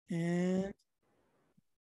And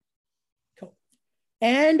cool.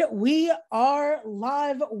 And we are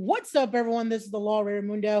live. What's up, everyone? This is the Law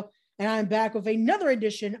Mundo, and I'm back with another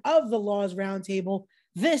edition of the Laws Roundtable.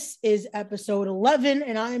 This is episode 11,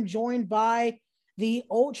 and I am joined by the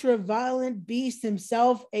ultra-violent beast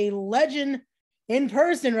himself, a legend in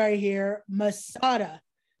person right here, Masada.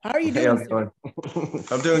 How are you doing?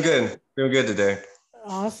 I'm doing good. Doing good today.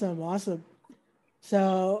 Awesome.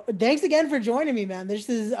 So thanks again for joining me, man. This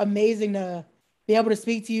is amazing to be able to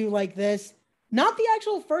speak to you like this. Not the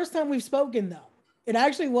actual first time we've spoken, though. It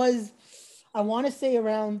actually was, I want to say,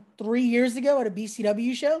 around 3 years ago at a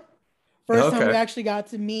BCW show. First time we actually got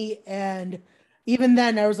to meet. And even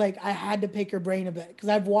then, I was like, I had to pick your brain a bit because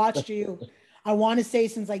I've watched you, I want to say,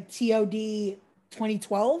 since like TOD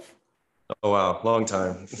 2012. Oh, wow. Long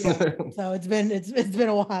time. Yeah. So it's been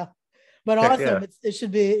a while. But awesome. Yeah.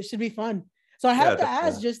 It should be fun. So I have to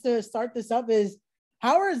ask, just to start this up, is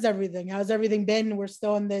how is everything? How's everything been? We're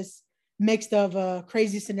still in this mixed of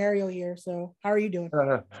crazy scenario here. So how are you doing?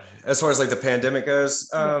 As far as like the pandemic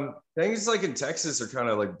goes, things like in Texas are kind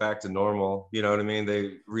of like back to normal. You know what I mean?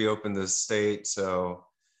 They reopened the state. So,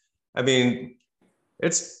 I mean,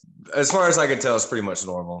 it's, as far as I can tell, it's pretty much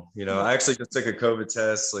normal. You know, I actually just took a COVID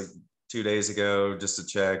test like 2 days ago just to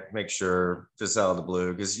check, make sure, just out of the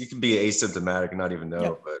blue, because you can be asymptomatic and not even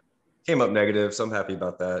know, but came up negative, so I'm happy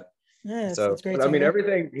about that. Yeah, so that's great. I mean,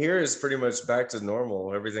 everything here is pretty much back to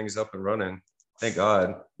normal. Everything's up and running. Thank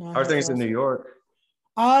God. How are things in New York?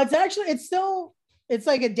 It's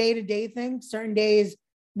like a day-to-day thing. Certain days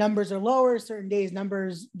numbers are lower, certain days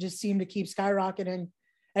numbers just seem to keep skyrocketing.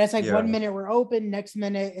 And it's like 1 minute we're open, next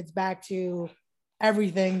minute it's back to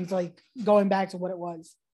everything's like going back to what it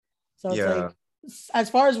was. So it's like, as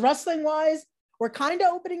far as wrestling wise, we're kind of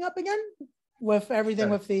opening up again with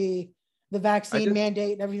everything with the vaccine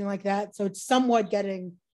mandate and everything like that. So it's somewhat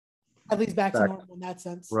getting at least back to normal in that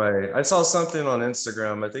sense. Right. I saw something on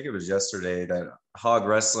Instagram, I think it was yesterday, that Hog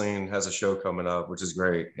Wrestling has a show coming up, which is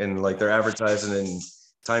great. And like they're advertising in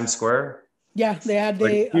Times Square. Yeah, they had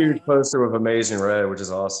a huge poster with Amazing Red, which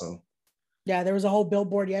is awesome. Yeah, there was a whole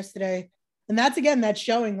billboard yesterday. And that's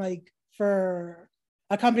showing like for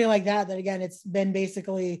a company like that again, it's been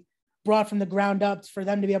basically brought from the ground up for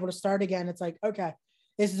them to be able to start again. It's like, okay,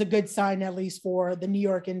 this is a good sign, at least for the New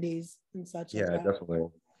York indies and such. Yeah, like definitely.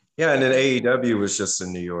 Yeah, and then AEW was just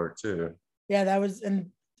in New York too. Yeah, that was, and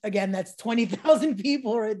again, that's 20,000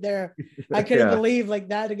 people right there. I couldn't believe like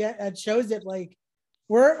that. Again, it shows it like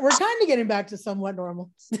we're kind of getting back to somewhat normal.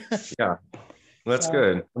 Yeah, that's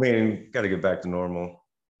good. I mean, got to get back to normal.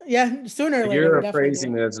 Yeah, sooner or later. Your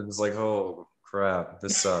craziness is like, oh crap,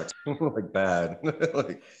 this sucks. Like bad.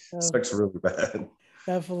 Like sucks really bad.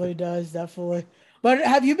 Definitely does, definitely. But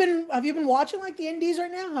have you been watching like the indies right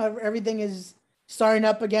now? How everything is starting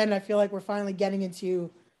up again. I feel like we're finally getting into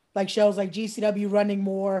like shows like GCW running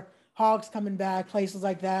more, Hogs coming back, places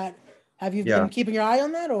like that. Have you been keeping your eye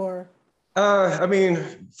on that, or? I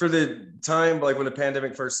mean, for the time, like when the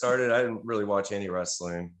pandemic first started, I didn't really watch any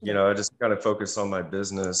wrestling. You know, I just kind of focused on my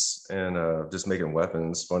business and just making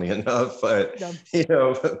weapons, funny enough. But, you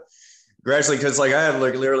know, gradually, because like I had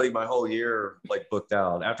like literally my whole year like booked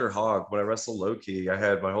out. After Hog, when I wrestled Low-Key, I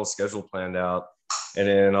had my whole schedule planned out. And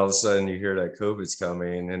then all of a sudden you hear that COVID's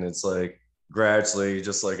coming, and it's like gradually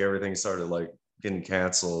just like everything started like getting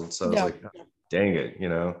canceled. So I was like, dang it, you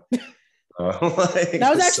know. Like,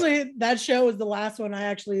 that was actually, that show was the last one I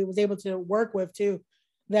actually was able to work with too.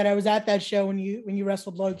 That I was at that show when you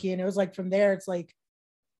wrestled Low-Key, and it was like from there it's like,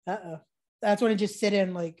 that's when it just sit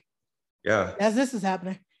in like, as this is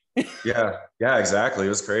happening. yeah, exactly. It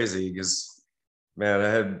was crazy because man, I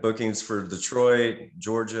had bookings for Detroit,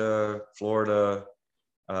 Georgia, Florida,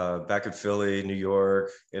 back in Philly, New York,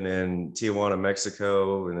 and then Tijuana,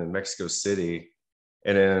 Mexico, and then Mexico City.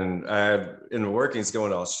 And then I had in the workings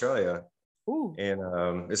going to Australia. Ooh.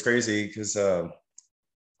 And it's crazy because, you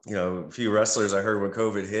know, a few wrestlers I heard when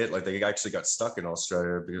COVID hit, like they actually got stuck in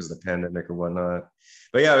Australia because of the pandemic or whatnot.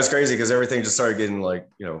 But yeah, it was crazy because everything just started getting like,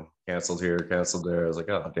 you know, canceled here, canceled there. I was like,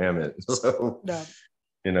 oh, damn it. So,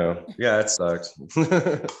 you know, it sucks.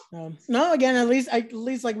 No, again, at least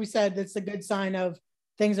like we said, it's a good sign of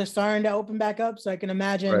things are starting to open back up. So I can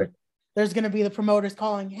imagine there's going to be the promoters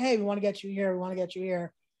calling, hey, we want to get you here. We want to get you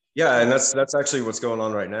here. Yeah, and that's actually what's going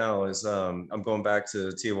on right now is I'm going back to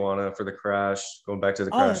Tijuana for the Crash, going back to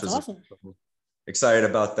the Crash. That's awesome. Excited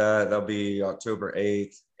about that. That'll be October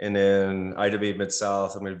 8th. And then IW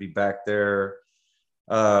Mid-South, I'm going to be back there.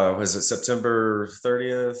 Was it September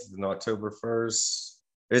 30th and October 1st?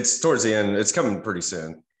 It's towards the end. It's coming pretty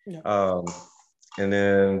soon. And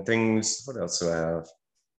then things, what else do I have?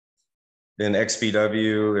 then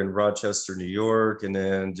XPW in Rochester, New York, and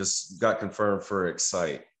then just got confirmed for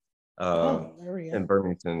Excite in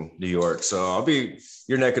Birmingham, New York. So I'll be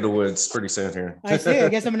your neck of the woods pretty soon here. I see. I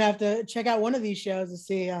guess I'm gonna have to check out one of these shows to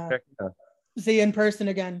see see you in person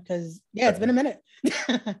again, because it's been a minute.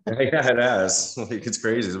 Yeah, it has. Like, it's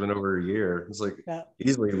crazy. It's been over a year. It's like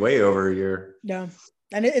easily way over a year. Yeah,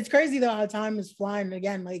 and it's crazy though how time is flying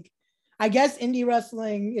again. Like, I guess indie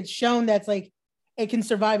wrestling, it's shown that's like it can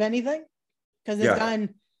survive anything, because it's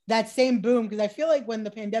done that same boom. Because I feel like when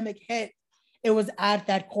the pandemic hit, it was at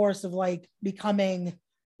that course of like becoming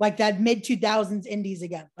like that mid 2000s indies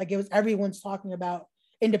again. Like, it was everyone's talking about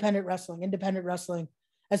independent wrestling,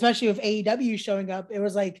 especially with AEW showing up. It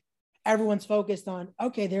was like everyone's focused on,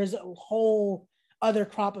 okay, there's a whole other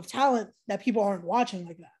crop of talent that people aren't watching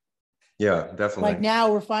like that. Yeah, definitely. Like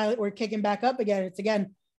now we're kicking back up again. It's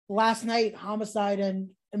again, last night, Homicide and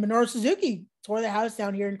Minoru Suzuki tore the house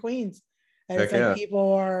down here in Queens. And it's like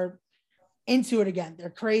people are into it again. They're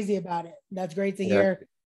crazy about it. That's great to hear.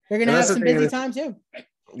 They're going to have some busy time too.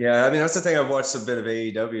 Yeah, I mean, that's the thing. I've watched a bit of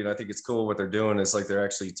AEW, and I think it's cool what they're doing. It's like they're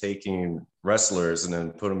actually taking wrestlers and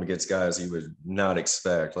then put them against guys you would not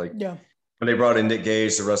expect. Like when they brought in Nick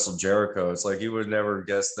Gage to wrestle Jericho, it's like you would never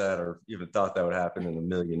guess that or even thought that would happen in a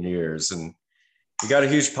million years. And you got a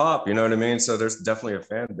huge pop, you know what I mean? So there's definitely a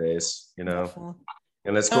fan base, you know,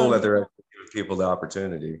 and it's cool that they're giving people the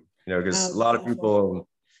opportunity, you know, because a lot of people in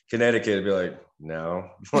Connecticut would be like, no,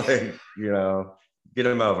 like, you know, get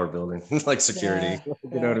them out of our building, like security.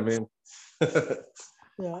 You know what I mean?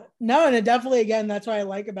 No, and it definitely, again, that's what I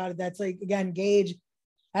like about it. That's like, again, Gage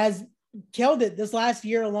has killed it this last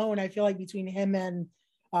year alone. I feel like between him and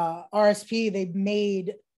RSP, they've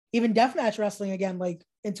made even deathmatch wrestling again, like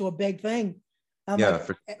into a big thing.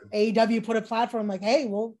 AEW put a platform like, hey,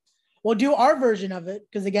 we'll do our version of it.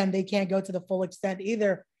 Cause again, they can't go to the full extent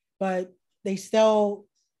either, but they still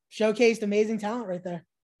showcased amazing talent right there.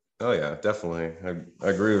 Oh yeah, definitely. I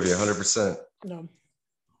agree with you 100%. No.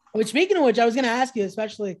 Which, speaking of which, I was going to ask you,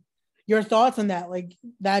 especially your thoughts on that, like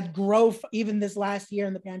that growth, even this last year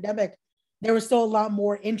in the pandemic, there was still a lot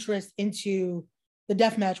more interest into the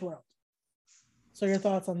deathmatch world. So your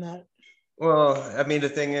thoughts on that? Well, I mean, the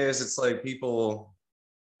thing is, it's like people,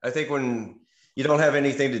 I think when you don't have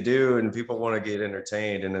anything to do and people want to get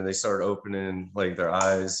entertained, and then they start opening like their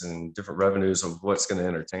eyes and different revenues of what's going to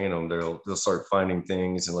entertain them, they'll start finding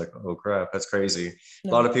things and like, oh crap, that's crazy. A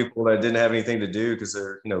lot of people that didn't have anything to do because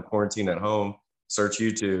they're, you know, quarantined at home, search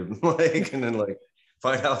YouTube, like, and then like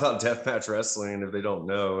find out about deathmatch wrestling if they don't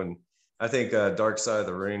know. And I think Dark Side of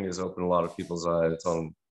the Ring has opened a lot of people's eyes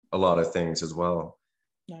on a lot of things as well.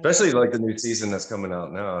 Especially like the new season that's coming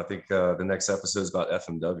out now. I think the next episode is about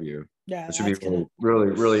FMW. Yeah, it should be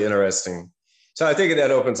really interesting. So I think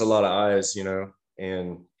that opens a lot of eyes, you know.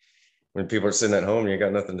 And when people are sitting at home, you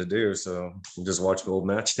got nothing to do, so you just watch old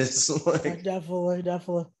matches. Like, definitely.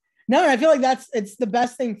 No, I feel like it's the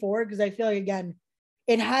best thing for it, because I feel like, again,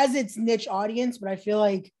 it has its niche audience, but I feel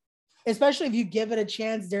like, especially if you give it a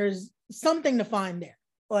chance, there's something to find there.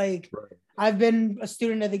 Like, I've been a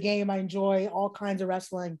student of the game. I enjoy all kinds of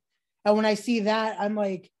wrestling. And when I see that, I'm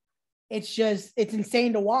like, it's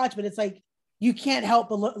insane to watch, but it's like, you can't help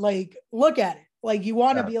but look at it. Like, you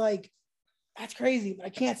want to be like, that's crazy, but I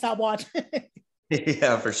can't stop watching.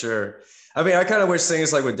 Yeah, for sure. I mean, I kind of wish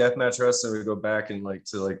things like with deathmatch wrestling would go back in like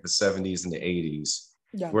to like the 70s and the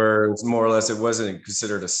 80s, where it's more or less, it wasn't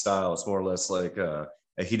considered a style. It's more or less like a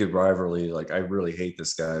heated rivalry. Like, I really hate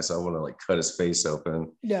this guy, so I want to like cut his face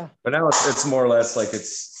open. Yeah. But now it's more or less like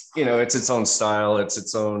it's, you know, it's its own style. It's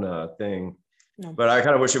its own thing. No. But I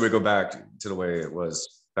kind of wish it would go back to the way it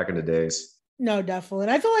was back in the days. No, definitely.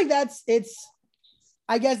 And I feel like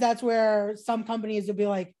I guess that's where some companies will be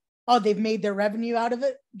like, oh, they've made their revenue out of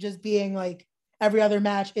it, just being like every other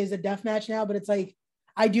match is a death match now. But it's like,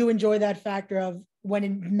 I do enjoy that factor of when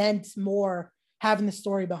it meant more having the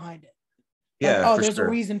story behind it. Like, yeah. There's a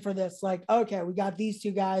reason for this. Like, okay, we got these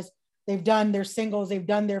two guys. They've done their singles. They've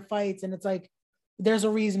done their fights. And it's like, there's a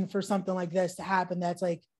reason for something like this to happen. That's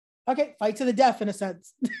like, okay, fight to the death in a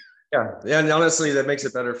sense. Yeah. And honestly, that makes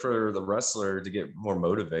it better for the wrestler to get more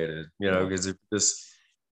motivated, you know, because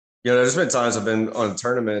you know, there's been times I've been on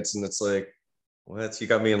tournaments and it's like, what? You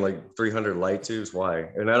got me in like 300 light tubes? Why?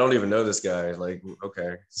 And I don't even know this guy. Like,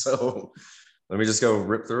 okay, so let me just go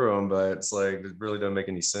rip through them. But it's like, it really doesn't make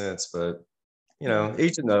any sense. But, you know,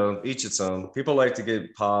 each its own. People like to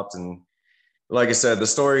get popped. And like I said, the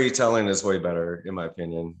storytelling is way better, in my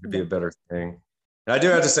opinion. It'd be a better thing. And I do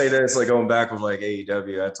have to say this, like going back with like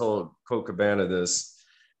AEW, I told Colt Cabana this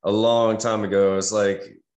a long time ago. It's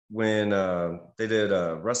like, when they did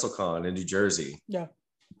WrestleCon in New Jersey,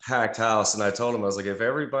 packed house. And I told him, I was like, if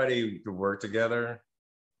everybody could work together,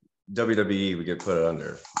 WWE would get put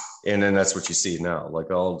under. And then that's what you see now.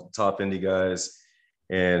 Like all top indie guys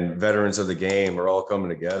and veterans of the game are all coming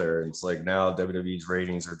together. And it's like now WWE's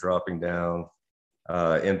ratings are dropping down.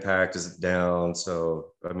 Impact is down.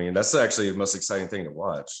 So, I mean, that's actually the most exciting thing to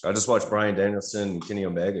watch. I just watched Bryan Danielson and Kenny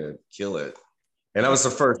Omega kill it. And that was the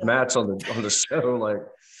first match on the show. Like,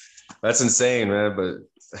 that's insane, man. But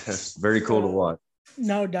it's very cool to watch.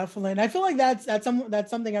 No, definitely. And I feel like that's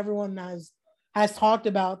something everyone has talked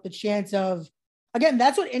about, the chance of, again,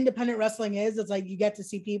 that's what independent wrestling is. It's like you get to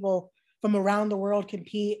see people from around the world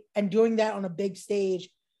compete, and doing that on a big stage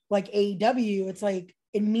like AEW, it's like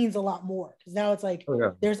it means a lot more, because now it's like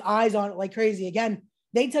there's eyes on it like crazy. Again,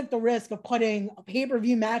 they took the risk of putting a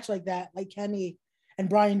pay-per-view match like that, like Kenny and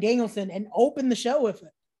Bryan Danielson, and open the show with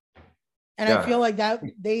it. And I feel like that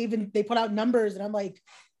they put out numbers, and I'm like,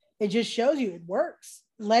 it just shows you it works.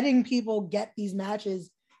 Letting people get these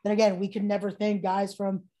matches that, again, we could never think, guys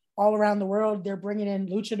from all around the world, they're bringing in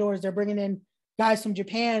luchadors, they're bringing in guys from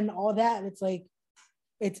Japan, all that. It's like,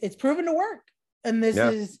 it's proven to work. And this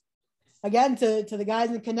is, again, to the guys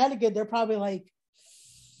in Connecticut, they're probably like,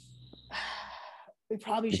 we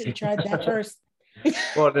probably should have tried that first.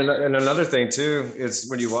 Well, and another thing too is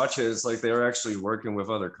when you watch it, it's like they're actually working with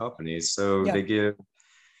other companies. So they give,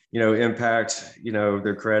 Impact,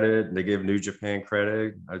 their credit. They give New Japan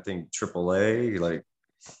credit. I think AAA, like,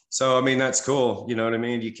 so, I mean, that's cool. You know what I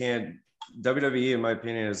mean? You can't, WWE, in my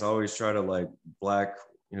opinion, has always tried to like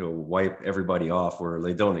wipe everybody off where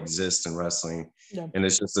they don't exist in wrestling. Yeah. And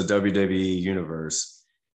it's just the WWE universe,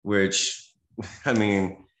 which, I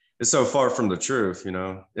mean, it's so far from the truth,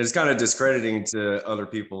 It's kind of discrediting to other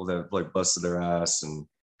people that like busted their ass and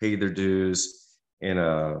paid their dues and,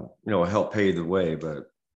 help pay the way. But,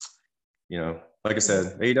 like I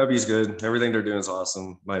said, AEW is good. Everything they're doing is awesome,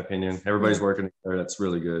 in my opinion. Everybody's working together. That's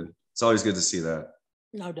really good. It's always good to see that.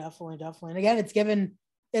 No, definitely. And again,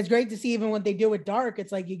 it's great to see even what they do with Dark.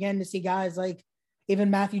 It's like, again, to see guys like even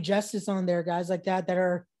Matthew Justice on there, guys like that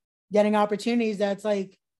are getting opportunities that's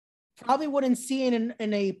like probably wouldn't see in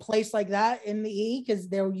a place like that in the E, because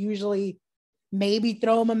they'll usually maybe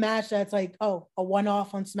throw them a match that's like, a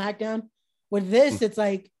one-off on SmackDown. With this, it's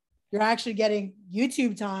like you're actually getting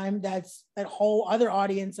YouTube time. That's a whole other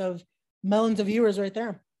audience of millions of viewers right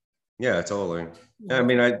there. Yeah, totally. I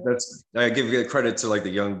mean, I give credit to like the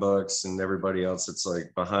Young Bucks and everybody else that's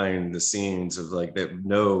like behind the scenes of like they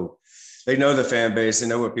know the fan base, they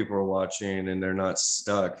know what people are watching, and they're not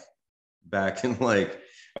stuck back in like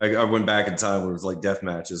I went back in time where it was like death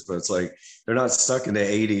matches, but it's like they're not stuck in the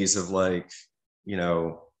 80s of like,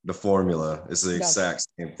 the formula. It's the exact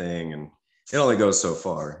same thing, and it only goes so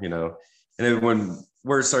far, And then when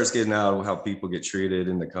word starts getting out how people get treated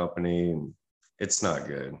in the company, and it's not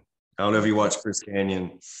good. I don't know if you watch Chris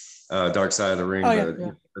Kanyon, Dark Side of the Ring, but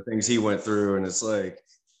the things he went through, and it's like,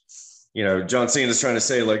 John Cena's trying to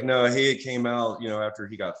say like, no, he came out, after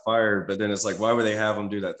he got fired, but then it's like, why would they have him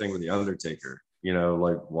do that thing with the Undertaker?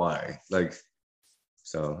 Like, why? Like,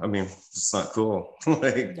 so I mean, it's not cool.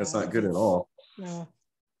 Like, that's not good at all. No.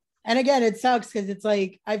 And again, it sucks because it's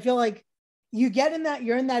like I feel like you're in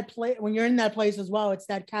that place when you're in that place as well. It's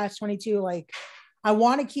that catch-22. Like, I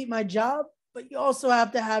want to keep my job, but you also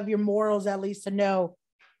have to have your morals at least to know,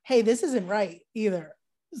 hey, this isn't right either.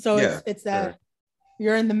 So it's that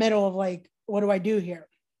you're in the middle of like, what do I do here?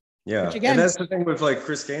 Yeah. Which, again, and that's the thing with like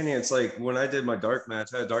Chris Kanyon. It's like when I did my dark match,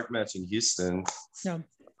 I had a dark match in Houston. Yeah.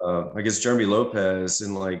 Against Jeremy Lopez,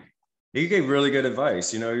 and like he gave really good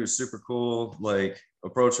advice. He was super cool, like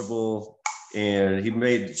approachable, and he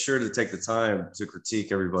made sure to take the time to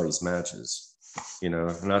critique everybody's matches. And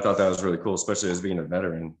I thought that was really cool, especially as being a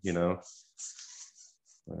veteran.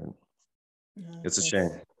 It's a shame.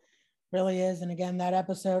 Really is. And again, that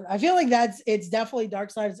episode, I feel like it's definitely Dark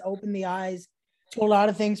Side has opened the eyes to a lot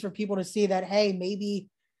of things for people to see that, hey, maybe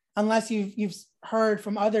unless you've heard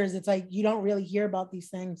from others, it's like you don't really hear about these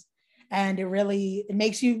things, and it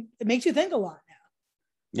makes you think a lot now.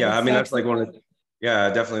 Yeah, I mean, that's like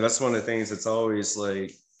definitely, that's one of the things that's always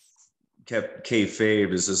like kept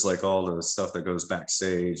kayfabe, is just like all the stuff that goes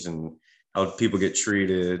backstage and how people get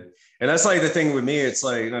treated. And that's like the thing with me. It's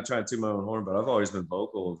like, not trying to toot my own horn, but I've always been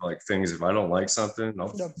vocal of like things. If I don't like something,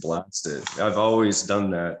 I'll blast it. I've always done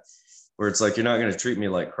that, where it's like, you're not going to treat me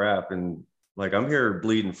like crap. And like, I'm here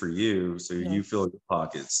bleeding for you. So you fill your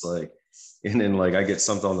pockets, like, and then like I get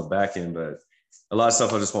something on the back end, but a lot of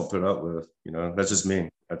stuff I just won't put up with, that's just me.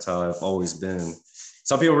 That's how I've always been.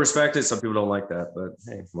 Some people respect it. Some people don't like that, but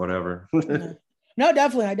hey, whatever. No,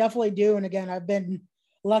 definitely. I definitely do. And again, I've been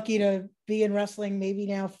lucky to be in wrestling maybe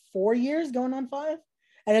now 4 years, going on 5.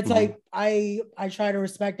 And it's like, I try to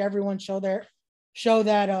respect everyone, show that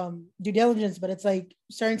due diligence, but it's like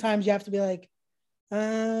certain times you have to be like,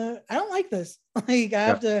 I don't like this. Like I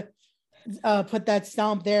have to put that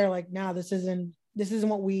stomp there. Like, nah, this isn't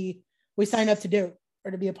what we signed up to do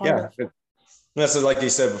or to be a part of. That's like you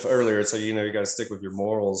said earlier. It's like, you know, you got to stick with your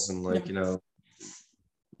morals and like, you know,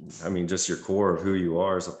 I mean, just your core of who you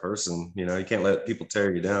are as a person. You know, you can't let people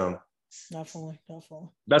tear you down. Definitely.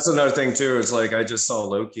 That's another thing too. It's like I just saw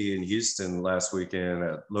Loki in Houston last weekend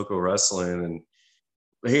at Local Wrestling, and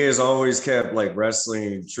he has always kept like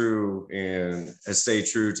wrestling true and has stayed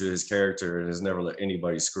true to his character and has never let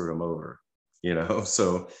anybody screw him over. You know,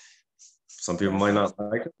 so some people might not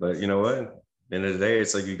like it, but you know what? At the end of the day,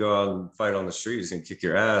 it's like you go out and fight on the street, he's gonna kick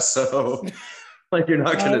your ass. So like you're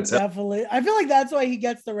not gonna tell. Definitely. I feel like that's why he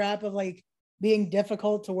gets the rap of like being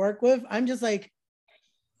difficult to work with. I'm just like,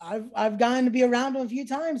 I've gotten to be around him a few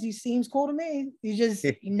times. He seems cool to me. He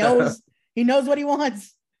knows what he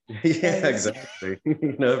wants. Yeah, exactly.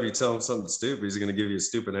 You know, if you tell him something stupid, he's gonna give you a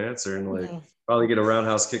stupid answer and like probably get a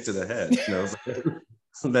roundhouse kick to the head. You know,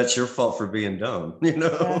 that's your fault for being dumb. You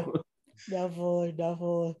know,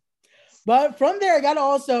 definitely. But from there, I got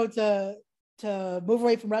also to move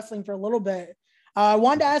away from wrestling for a little bit. I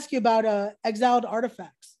wanted to ask you about Exiled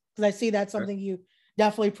Artifacts, because I see that's something you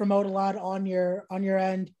definitely promote a lot on your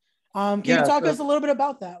end. Can you talk to us a little bit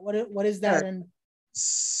about that? What is that? And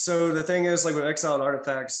so the thing is, like with Exiled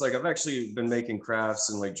Artifacts, like I've actually been making crafts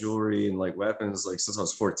and like jewelry and like weapons like since I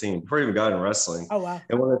was 14, before I even got in wrestling. Oh wow.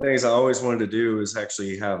 And one of the things I always wanted to do is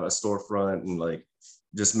actually have a storefront and like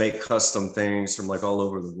just make custom things from like all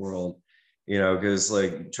over the world, you know, because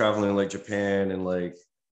like traveling like Japan and like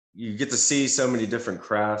you get to see so many different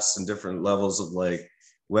crafts and different levels of like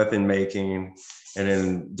weapon making, and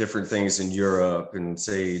then different things in Europe and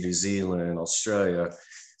say New Zealand, Australia.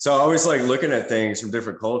 So I always like looking at things from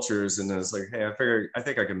different cultures, and then it's like, hey, I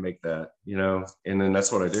think I can make that, you know, and then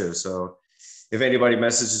that's what I do. So if anybody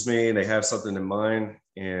messages me and they have something in mind,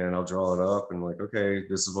 and I'll draw it up and like, okay,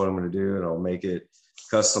 this is what I'm going to do, and I'll make it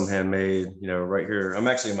custom, handmade, you know, right here. I'm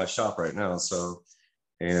actually in my shop right now, so,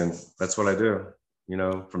 and that's what I do, you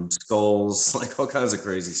know, from skulls, like all kinds of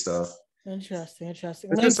crazy stuff. Interesting. It's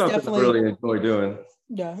just something I really enjoy doing.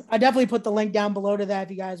 Yeah, I definitely put the link down below to that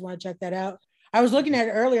if you guys want to check that out. I was looking at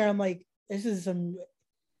it earlier. I'm like, this is some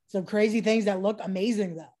crazy things that look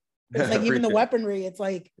amazing though. It's like even the weaponry. It's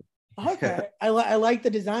like, okay, I like the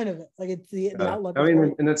design of it. Like it's the outlook. I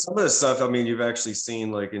mean, and then some of the stuff, I mean, you've actually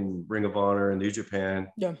seen like in Ring of Honor and New Japan.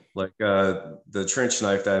 Yeah. Like the trench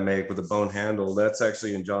knife that I make with a bone handle. That's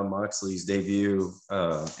actually in John Moxley's debut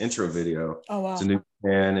intro video. Oh wow. To New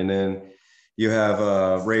Japan, and then you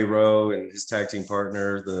have Ray Rowe and his tag team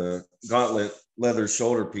partner, the Gauntlet leather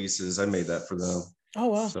shoulder pieces. I made that for them. Oh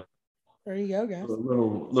wow. So, there you go, guys.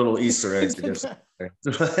 Little Easter eggs, I guess.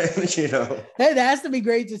 You know. Hey, that has to be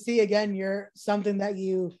great to see again. You're something that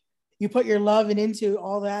you put your love and into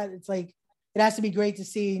all that. It's like it has to be great to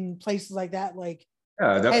see in places like that. Like,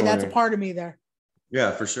 yeah, definitely. Hey, that's a part of me there.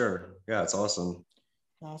 Yeah, for sure. Yeah, it's awesome.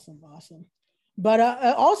 Awesome. But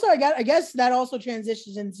also, I guess that also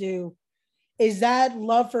transitions into, is that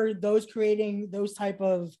love for those creating those type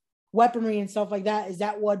of weaponry and stuff like that? Is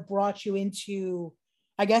that what brought you into,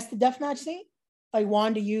 I guess, the deathmatch scene? Like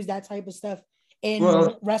wanting to use that type of stuff in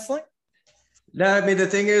wrestling? No, I mean, the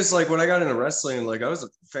thing is, like when I got into wrestling, like I was a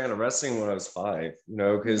fan of wrestling when I was 5, you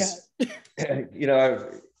know, because, you know,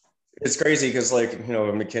 it's crazy because like, you know,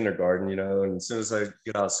 I'm in kindergarten, you know, and as soon as I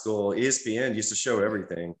get out of school, ESPN used to show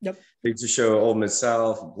everything. Yep. They used to show Old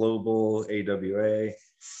Mid-South, Global, AWA.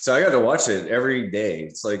 So I got to watch it every day.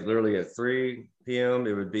 It's like literally at 3 p.m.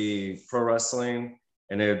 it would be pro wrestling,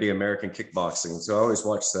 and it would be American kickboxing. So I always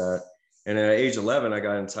watched that. And at age 11, I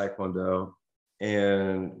got into Taekwondo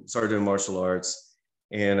and started doing martial arts.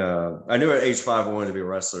 And I knew at age 5 I wanted to be a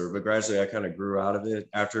wrestler, but gradually I kind of grew out of it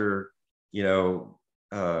after, you know,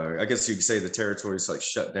 I guess you could say the territories like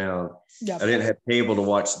shut down. Yep. I didn't have cable to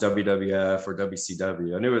watch WWF or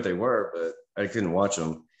WCW. I knew what they were, but I couldn't watch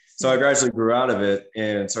them. So I gradually grew out of it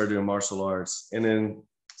and started doing martial arts. And then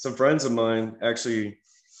some friends of mine actually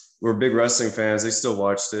were big wrestling fans. They still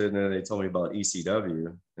watched it. And then they told me about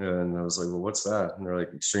ECW. And I was like, well, what's that? And they're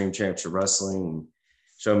like, Extreme Championship Wrestling. And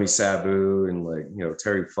showed me Sabu and like, you know,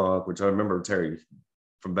 Terry Funk, which I remember Terry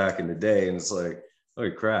from back in the day. And it's like,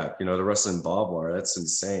 holy crap, you know, the wrestling barbed wire, that's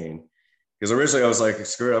insane. Because originally I was like,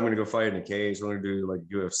 screw it, I'm going to go fight in a cage. I'm going to do like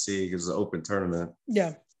UFC because it's an open tournament.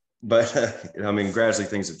 Yeah. But I mean, gradually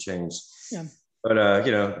things have changed. Yeah. But,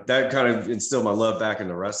 you know, that kind of instilled my love back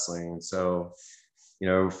into wrestling. So, you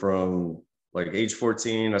know, from like age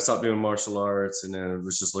 14, I stopped doing martial arts and then I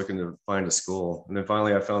was just looking to find a school. And then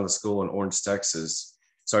finally I found the school in Orange, Texas.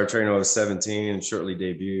 Started training when I was 17 and shortly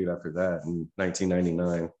debuted after that in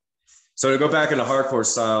 1999. So to go back into hardcore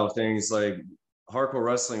style things, like hardcore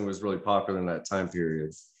wrestling was really popular in that time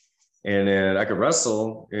period. And then I could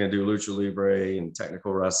wrestle and do lucha libre and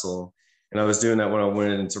technical wrestle. And I was doing that when I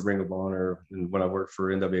went into Ring of Honor and when I worked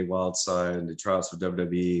for NWA Wildside, the trials for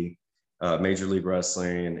WWE, Major League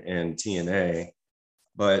Wrestling, and TNA.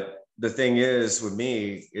 But the thing is with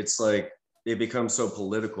me, it's like it becomes so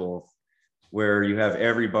political where you have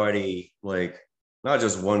everybody, like not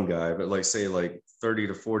just one guy, but like say like 30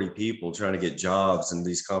 to 40 people trying to get jobs in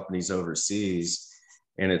these companies overseas.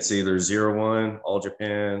 And it's either 01, All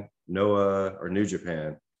Japan, Noah, or New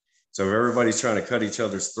Japan. So if everybody's trying to cut each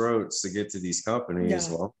other's throats to get to these companies,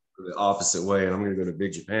 well, I'm the opposite way. And I'm going to go to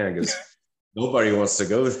Big Japan because nobody wants to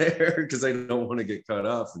go there because they don't want to get cut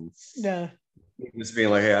off. And just being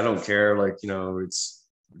like, hey, I don't care. Like, you know,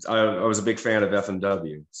 I was a big fan of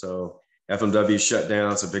FMW. So FMW shut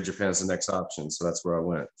down. So Big Japan's the next option. So that's where I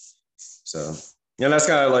went. So, yeah, that's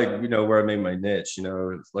kind of like, you know, where I made my niche. You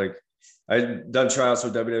know, it's like I'd done tryouts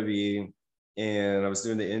with WWE and I was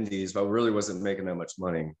doing the indies, but I really wasn't making that much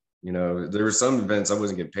money. You know, there were some events I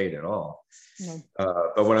wasn't getting paid at all.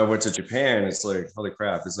 But when I went to Japan, it's like, holy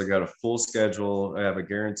crap, it's like I got a full schedule. I have a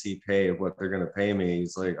guaranteed pay of what they're going to pay me.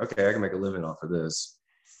 It's like, okay, I can make a living off of this.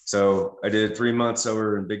 So I did 3 months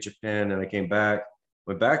over in Big Japan and I came back,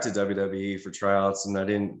 went back to WWE for tryouts, and I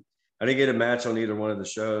didn't get a match on either one of the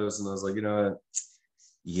shows. And I was like, you know what?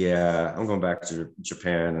 Yeah, I'm going back to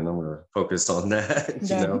Japan and I'm going to focus on that.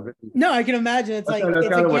 You know? No, I can imagine. It's like, it's a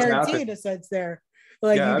guarantee in a sense there.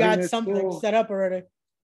 Like you got something cool. Set up already.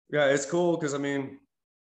 Yeah, it's cool because I mean,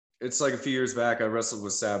 it's like a few years back I wrestled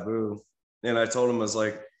with Sabu, and I told him, I was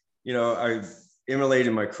like, you know, I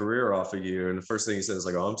emulated my career off of you, and the first thing he said is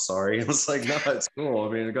like, oh, I'm sorry. I was like, no, it's cool.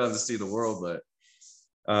 I mean, I got to see the world, but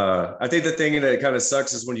I think the thing that kind of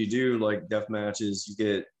sucks is when you do like death matches, you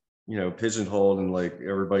get, you know, pigeonholed and like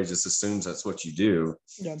everybody just assumes that's what you do.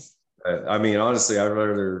 Yeah. I mean, honestly, I'd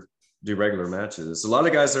rather do regular matches. A lot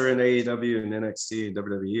of guys that are in AEW and NXT and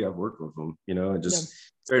WWE, I've worked with them, you know, and just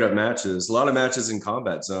straight up matches. A lot of matches in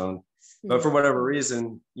Combat Zone, but for whatever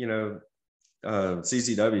reason, you know,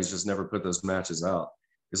 CCW's just never put those matches out.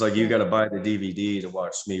 It's like you got to buy the DVD to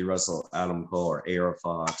watch me wrestle Adam Cole or AR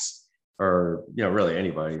Fox or, you know, really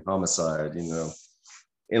anybody, Homicide, you know,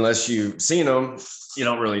 unless you've seen them, you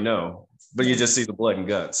don't really know, but you just see the blood and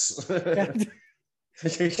guts.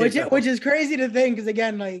 which is crazy to think, because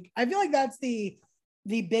again, like I feel like that's the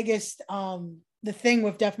biggest the thing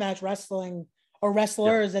with deathmatch wrestling or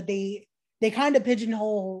wrestlers, that they kind of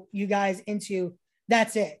pigeonhole you guys into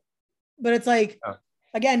that's it. But it's like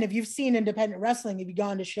again, if you've seen independent wrestling, if you've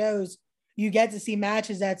gone to shows, you get to see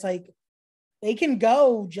matches that's like they can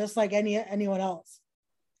go just like anyone else.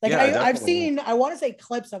 Like I've seen, I want to say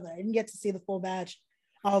clips of it. I didn't get to see the full match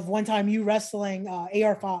of one time you wrestling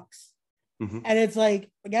AR Fox. And it's like,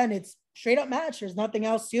 again, it's straight up match. There's nothing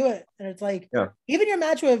else to it. And it's like, even your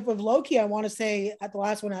match with Loki, I want to say at the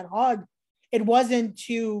last one at Hog, it wasn't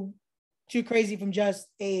too crazy from just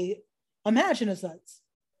a match in a sense.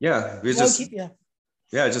 Yeah. It's Loki,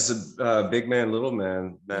 just a big man, little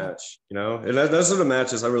man match, you know? And those are the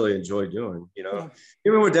matches I really enjoy doing, you know?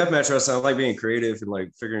 Even with deathmatch wrestling, I like being creative and like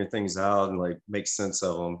figuring things out and like make sense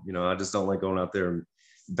of them. You know, I just don't like going out there and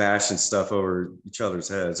bashing stuff over each other's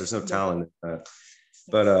heads. There's no talent in that.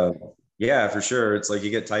 But yeah, for sure. It's like you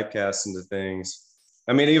get typecast into things.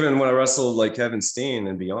 I mean, even when I wrestled like Kevin Steen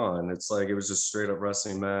and beyond, it's like it was just straight up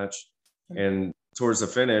wrestling match. And towards the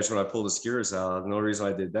finish, when I pulled the skewers out, the only reason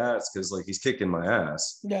I did that is because like he's kicking my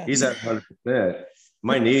ass. He's at 100%.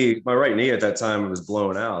 My right knee at that time was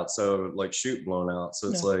blown out. So like blown out. So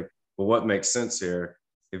it's like, well, what makes sense here?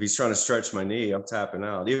 If he's trying to stretch my knee, I'm tapping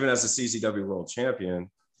out. Even as a CCW world champion,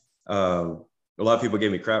 a lot of people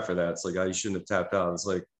gave me crap for that. It's like, oh, you shouldn't have tapped out. It's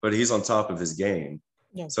like, but he's on top of his game.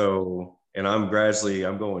 So, and I'm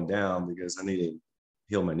going down because I need to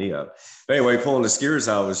heal my knee up. But anyway, pulling the skewers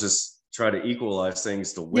out was just try to equalize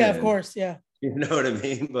things to win. Yeah, of course. Yeah. You know what I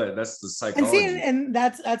mean? But that's the psychology. And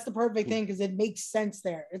that's the perfect thing, because it makes sense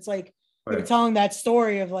there. It's like you're telling that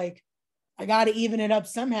story of like, I got to even it up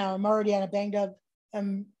somehow. I'm already at a banged up.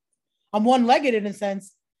 I'm one-legged in a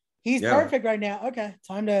sense. He's perfect right now. Okay,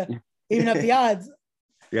 time to even up the odds.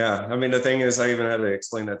 Yeah, I mean, the thing is, I even had to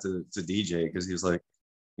explain that to DJ, because he was like,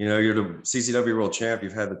 you know, you're the CCW world champ.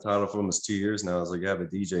 You've had the title for almost 2 years now. I was like, you have a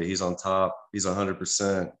DJ. He's on top. He's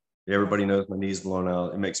 100%. Everybody knows my knee's blown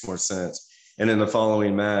out. It makes more sense. And in the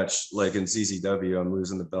following match, like in CCW, I'm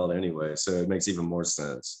losing the belt anyway. So it makes even more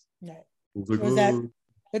sense. Right. Like, was that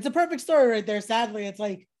it's a perfect story right there. Sadly, it's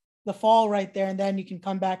like the fall right there, and then you can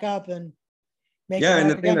come back up and make yeah, it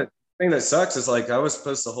and up again. the thing that sucks is like I was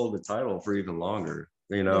supposed to hold the title for even longer,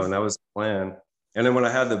 you know, and that was the plan. And then when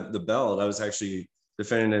I had the belt, I was actually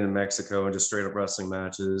defending it in Mexico and just straight up wrestling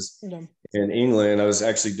matches. Yeah. In England, I was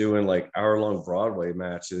actually doing like hour-long Broadway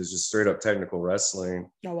matches, just straight up technical wrestling.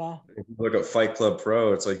 Oh wow. If you look at Fight Club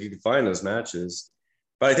Pro, it's like you can find those matches.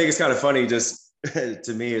 But I think it's kind of funny, just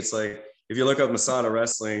to me, it's like if you look up Masada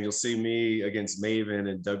wrestling, you'll see me against Maven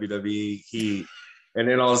and WWE Heat. And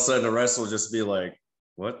then all of a sudden the wrestler will just be like,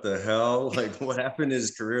 what the hell? Like, what happened in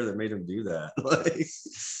his career that made him do that?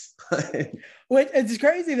 Which it's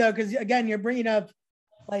crazy though, because again, you're bringing up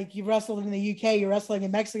like you've wrestled in the UK, you're wrestling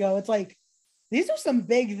in Mexico. It's like these are some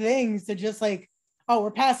big things to just like, oh,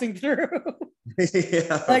 we're passing through.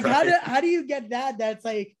 Yeah, like right. how do you get that? That's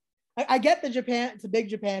like I get the Japan, it's a big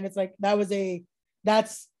Japan. It's like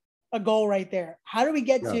that's a goal right there. How do we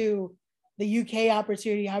get to the UK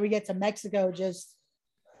opportunity? How do we get to Mexico? Just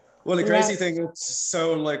well, the crazy thing is,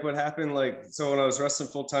 so like what happened, like, so when I was wrestling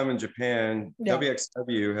full time in Japan,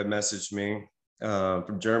 WXW had messaged me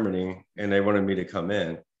from Germany and they wanted me to come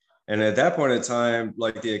in. And at that point in time,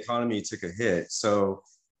 like the economy took a hit. So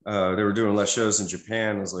they were doing less shows in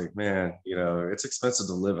Japan. I was like, man, you know, it's expensive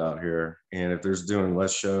to live out here. And if there's doing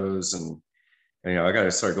less shows and you know, I got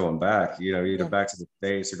to start going back, you know, either back to the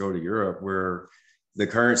States or go to Europe where the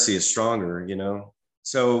currency is stronger, you know.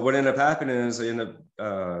 So what ended up happening is Ian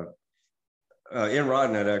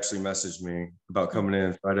Rodden had actually messaged me about coming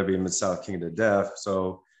in, try to be Mid-South King of the Deaf.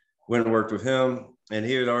 So went and worked with him, and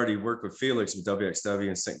he had already worked with Felix with WXW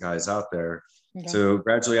and sent guys out there. Okay. So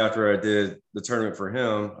gradually after I did the tournament for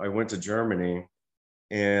him, I went to Germany,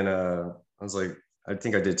 and I was like, I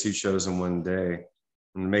think I did 2 shows in one day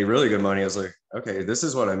and made really good money. I was like, okay, this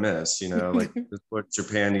is what I miss, you know, like this is what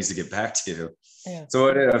Japan needs to get back to. Yeah. So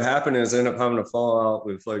what ended up happening is I ended up having to fall out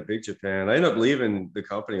with like Big Japan. I ended up leaving the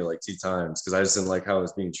company like 2 times because I just didn't like how I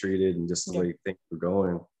was being treated and just the way things were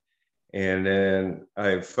going. And then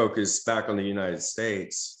I focused back on the United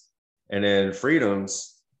States, and then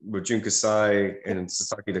Freedoms with Jun Kasai and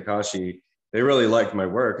Sasaki Takashi, they really liked my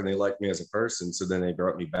work and they liked me as a person. So then they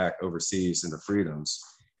brought me back overseas into Freedoms.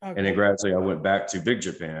 Okay. And then gradually I went back to Big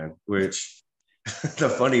Japan, which the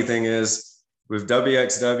funny thing is with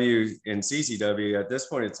WXW and CCW at this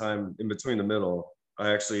point in time, in between the middle,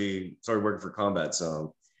 I actually started working for Combat Zone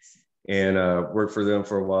and worked for them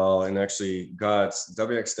for a while and actually got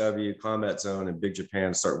WXW, Combat Zone, and Big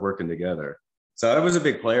Japan to start working together. So I was a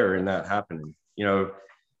big player in that happening. You know,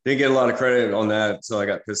 didn't get a lot of credit on that, so I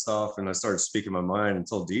got pissed off and I started speaking my mind and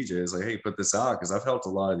told DJs like, "Hey, put this out," because I've helped a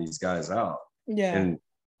lot of these guys out. Yeah. And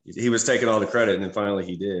he was taking all the credit, and then finally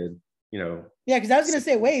he did. You know. Yeah, because I was gonna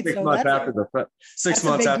say, wait, 6 months after the fact. 6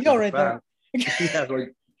 months after the right fact.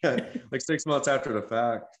 Like 6 months after the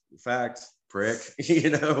fact, prick. You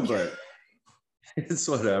know, but it's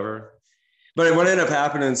whatever. But what ended up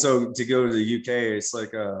happening? So to go to the UK, it's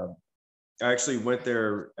like I actually went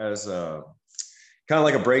there as a kind of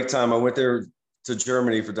like a break time. I went there to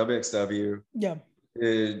Germany for WXW. Yeah.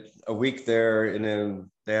 Did a week there, and then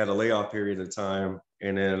they had a layoff period of time,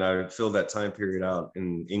 and then I filled that time period out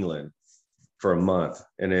in England for a month,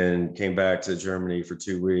 and then came back to Germany for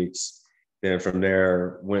 2 weeks. Then from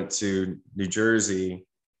there, went to New Jersey,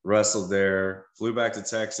 wrestled there, flew back to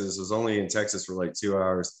Texas. Was only in Texas for like 2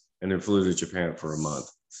 hours, and then flew to Japan for a month.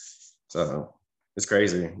 So it's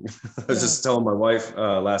crazy. I was just telling my wife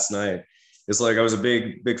last night. It's like I was a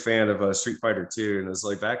big fan of Street Fighter 2, and it's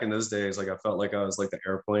like back in those days, like I felt like I was like the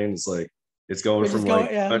airplane. It's like it's going from like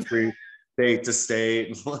country, state to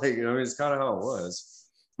state. Like, you know, it's kind of how it was.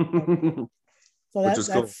 So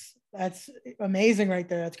that's amazing right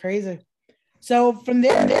there. That's crazy. So from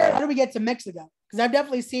there, how do we get to Mexico? Because I've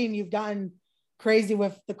definitely seen you've gotten crazy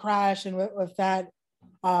with the crash and with that.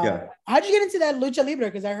 How'd you get into that lucha libre?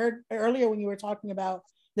 Because I heard earlier when you were talking about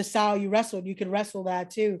the style you wrestled, you could wrestle that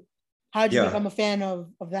too. How'd you become a fan of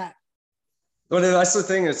that? Well, that's the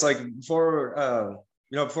thing. It's like before I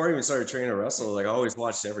even started training to wrestle, like I always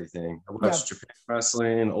watched everything. I watched Japan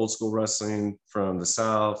wrestling, old school wrestling from the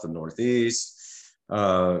South, the Northeast,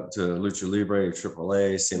 to Lucha Libre,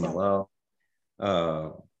 AAA, CMLL.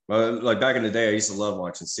 Like back in the day, I used to love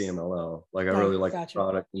watching CMLL. Like I really liked the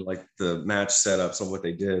product and like the match setups and what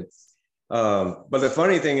they did. But the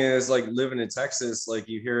funny thing is, like living in Texas, like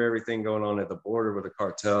you hear everything going on at the border with the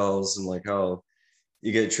cartels and like how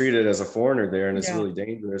you get treated as a foreigner there, and it's really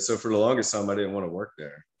dangerous. So for the longest time, I didn't want to work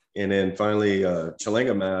there. And then finally,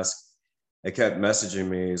 Chalenga Mask, they kept messaging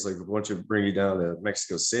me. He's like, "Why don't you bring you down to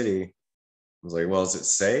Mexico City?" I was like, "Well, is it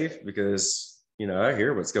safe?" Because I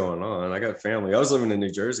hear what's going on. I got family. I was living in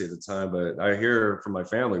New Jersey at the time, but I hear from my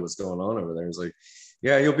family what's going on over there. It's like,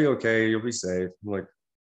 yeah, you'll be okay. You'll be safe. I'm like,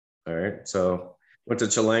 all right. So went to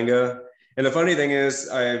Chilanga. And the funny thing is,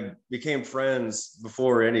 I became friends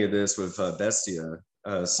before any of this with Bestia,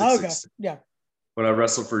 Okay. 666. Yeah. When I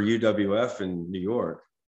wrestled for UWF in New York,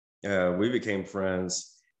 we became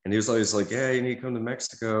friends. And he was always like, yeah, you need to come to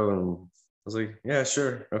Mexico. And I was like, yeah,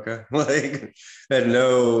 sure. Okay. Like, had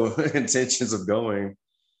no intentions of going.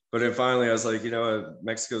 But then finally I was like,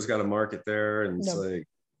 Mexico's got a market there. And it's like,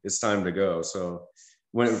 it's time to go. So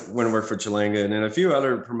went and worked for Chilanga and then a few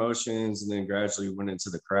other promotions. And then gradually went into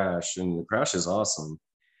the Crash. And the Crash is awesome.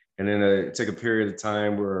 And then it took a period of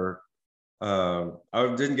time where I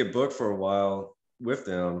didn't get booked for a while with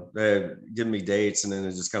them. They had given me dates and then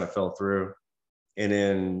it just kind of fell through. And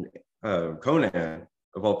then Conan,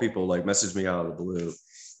 of all people, like messaged me out of the blue.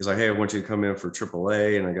 He's like, hey, I want you to come in for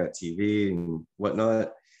AAA, and I got TV and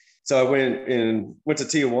whatnot. So I went to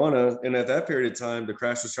Tijuana, and at that period of time, the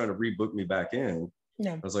Crash was trying to rebook me back in.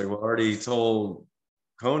 Yeah. I was like, well, I already told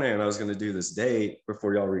Conan I was going to do this date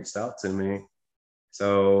before y'all reached out to me.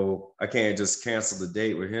 So I can't just cancel the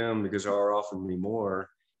date with him because y'all are offering me more.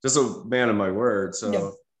 Just a man of my word.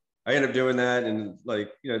 So I ended up doing that and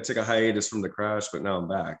took a hiatus from the Crash, but now I'm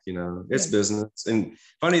back, it's business. And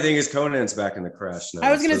funny thing is Conan's back in the Crash now.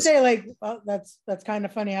 I was going to say that's kind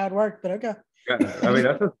of funny how it worked, but okay. Yeah, I mean,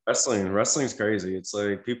 that's just wrestling. Wrestling's crazy. It's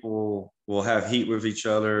like people will have heat with each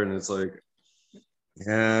other and it's like,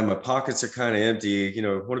 yeah, my pockets are kind of empty,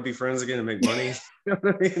 want to be friends again and make money. You know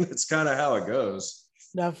what I mean? It's kind of how it goes.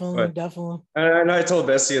 Definitely. And I told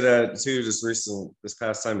Bessie that too, this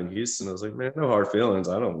past time in Houston. I was like, man, no hard feelings.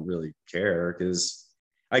 I don't really care because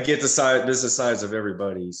I get the business sides of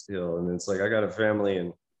everybody still. And it's like, I got a family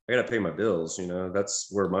and I got to pay my bills. That's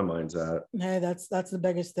where my mind's at. Hey, that's the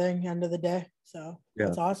biggest thing end of the day. So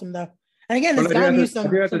that's awesome though. And again, But it's gotten you some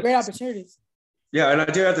great opportunities. Yeah. And I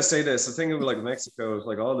do have to say this, the thing with Mexico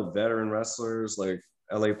is all the veteran wrestlers, like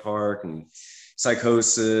LA Park and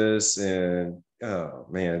Psychosis and oh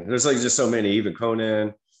man, there's just so many, even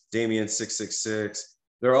Conan, Damien 666,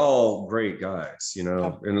 they're all great guys, and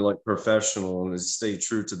they're professional and they stay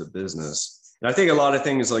true to the business. And I think a lot of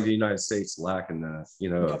things the United States lack in that,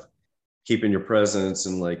 of keeping your presence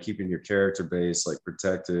and keeping your character base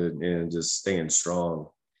protected and just staying strong,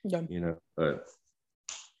 but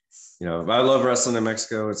I love wrestling in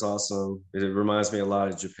Mexico. It's awesome. It reminds me a lot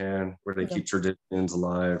of Japan where they keep traditions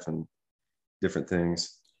alive and different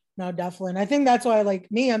things. No, definitely. And I think that's why,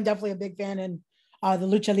 I'm definitely a big fan in the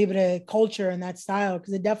lucha libre culture and that style,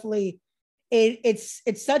 because it definitely, it's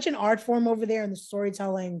such an art form over there, and the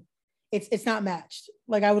storytelling, it's not matched.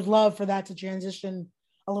 I would love for that to transition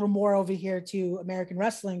a little more over here to American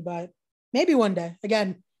wrestling, but maybe one day.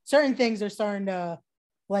 Again, certain things are starting to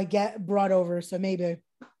get brought over, so maybe,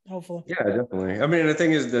 hopefully. Yeah, definitely. I mean, the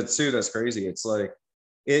thing is that too, that's crazy. It's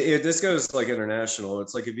this goes international.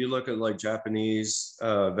 It's if you look at Japanese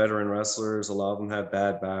veteran wrestlers, a lot of them have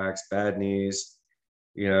bad backs, bad knees.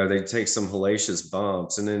 They take some hellacious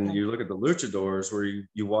bumps, and then you look at the luchadors where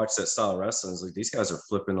you watch that style of wrestling. It's these guys are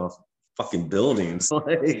flipping off fucking buildings,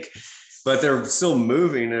 but they're still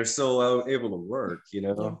moving. They're still able to work.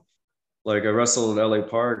 I wrestled at LA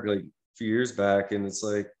Park a few years back, and it's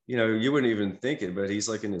you wouldn't even think it, but he's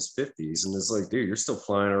in his 50s, and it's dude, you're still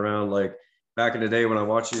flying around back in the day when I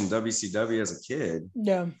watched you in WCW as a kid.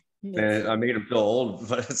 Yeah. And I made him feel old,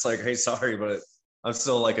 but it's hey, sorry, but I'm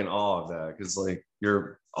still in awe of that because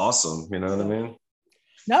you're awesome. You know what I mean?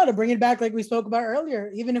 No, to bring it back, we spoke about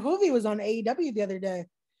earlier, even Hoovy was on AEW the other day,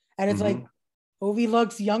 and it's Hoovy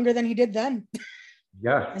looks younger than he did then.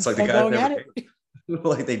 Yeah, it's the guy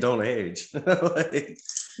never they don't age.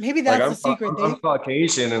 Maybe that's the secret. I'm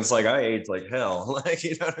Caucasian, and it's I age like hell.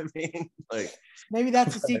 You know what I mean? Maybe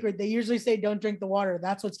that's the secret. They usually say don't drink the water.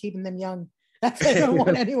 That's what's keeping them young. That's why they don't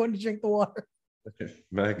want anyone to drink the water.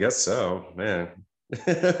 I guess so, man.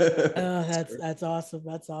 That's awesome.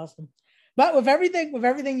 That's awesome. But with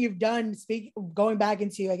everything you've done, going back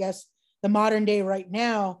into, I guess, the modern day right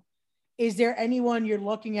now, is there anyone you're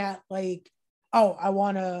looking at oh, I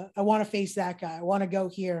wanna face that guy. I want to go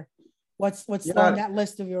here. What's on that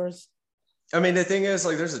list of yours? I mean, the thing is,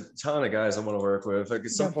 there's a ton of guys I want to work with. At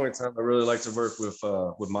some point in time, I really like to work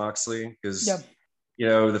with Moxley because,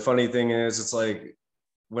 the funny thing is, it's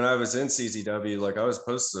when I was in CZW, I was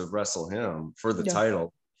supposed to wrestle him for the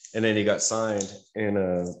title, and then he got signed.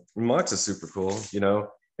 And Mox is super cool,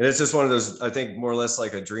 And it's just one of those, I think, more or less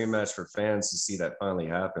a dream match for fans to see that finally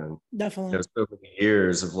happen. Definitely. There's so many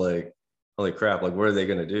years of holy crap, what are they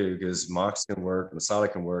going to do? Because Mox can work, Masada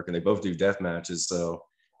can work, and they both do death matches. So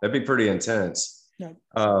that'd be pretty intense.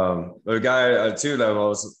 A guy too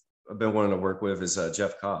that I've been wanting to work with is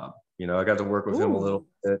Jeff Cobb. You know, I got to work with him a little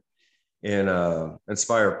bit in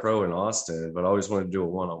Inspire Pro in Austin, but I always wanted to do a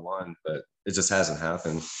one-on-one, but it just hasn't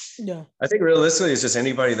happened. Yeah. I think realistically it's just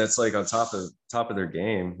anybody that's like on top of their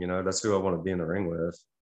game, you know, that's who I want to be in the ring with.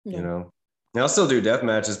 You know. And I'll still do death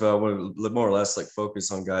matches, but I want to more or less like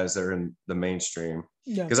focus on guys that are in the mainstream.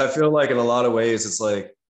 Because I feel like in a lot of ways it's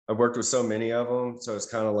like I've worked with so many of them, so it's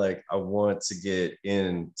kind of like I want to get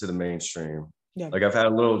into the mainstream. Like I've had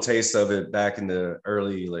a little taste of it back in the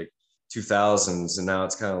early like 2000s, and now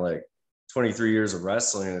it's kind of like 23 years of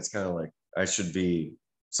wrestling, and it's kind of like I should be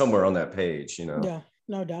somewhere on that page, you know. Yeah,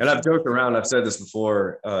 no doubt. And I've joked around, I've said this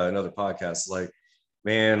before in other podcasts, like,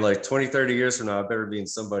 man, like 20, 30 years from now, I better be in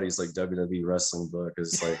somebody's like WWE wrestling book.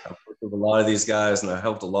 Because like I've worked with a lot of these guys and I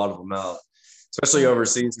helped a lot of them out, especially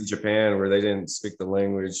overseas in Japan where they didn't speak the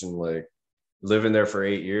language, and like living there for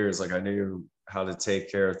 8 years, like I knew how to take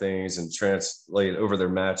care of things and translate over their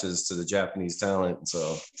matches to the Japanese talent.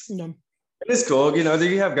 So it's cool. You know,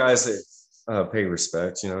 you have guys that pay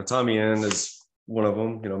respect. You know, Tommy Yen is one of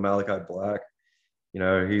them. You know, Malachi Black. You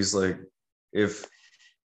know, he's like, if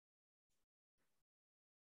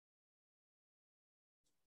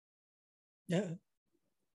okay.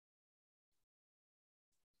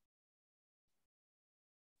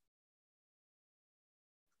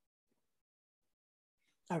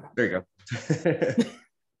 There you go.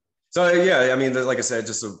 So yeah, I mean, like I said,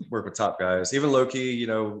 just to work with top guys, even low key, you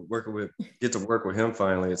know, get to work with him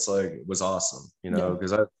finally. It's like, it was awesome, you know,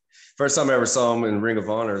 because first time I ever saw him in Ring of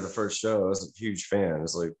Honor, the first show, I was a huge fan.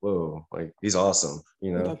 It's like, whoa, like he's awesome,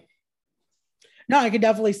 you know. No, I could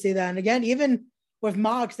definitely see that. And again, even with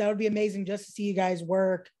Mox, that would be amazing just to see you guys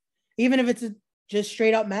work, even if it's a just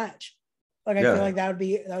straight up match. Like I feel like that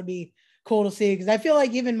would be cool to see, because I feel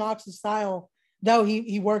like even Mox's style, though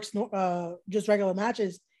he works just regular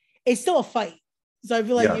matches, it's still a fight. So I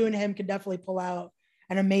feel like you and him could definitely pull out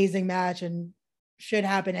an amazing match, and should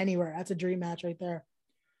happen anywhere. That's a dream match right there.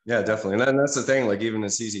 Yeah, definitely. And that's the thing, like even in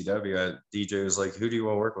CZW, DJ was like, who do you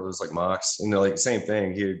want to work with? It was like Mox. And they're like, same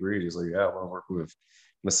thing. He agreed. He's like, yeah, I want to work with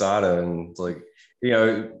Masada. And like, you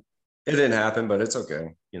know, it didn't happen, but it's okay.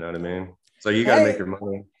 You know what I mean? So you got to make your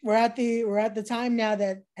money. We're at the time now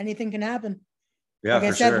that anything can happen. Yeah, like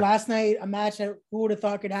I said, last night, a match that who would have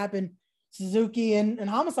thought could happen, Suzuki and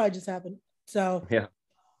Homicide just happened. So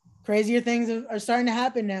crazier things are starting to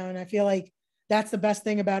happen now. And I feel like that's the best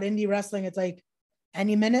thing about indie wrestling. It's like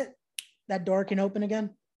any minute that door can open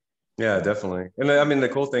again. Yeah, definitely. And I mean, the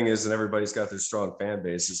cool thing is that everybody's got their strong fan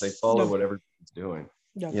bases. They follow what everybody's doing,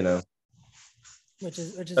 you know, which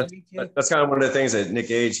is that's kind of one of the things that Nick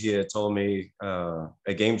Gage, he had told me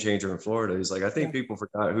a Game Changer in Florida. He's like, I think people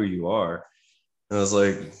forgot who you are. And I was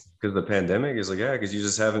like, because of the pandemic? He's like, yeah, because you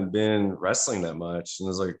just haven't been wrestling that much. And I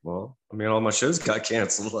was like, well, I mean, all my shows got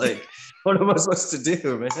canceled. Like, what am I supposed to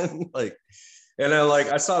do, man? Like, and then like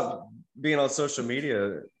I stopped being on social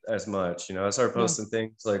media as much. You know, I started posting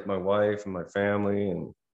things like my wife and my family,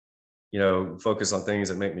 and you know, focus on things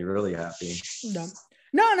that make me really happy.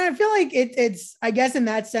 No, and I feel like it's I guess in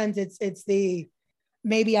that sense, it's the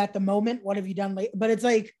maybe at the moment, what have you done late? But it's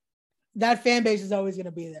like that fan base is always going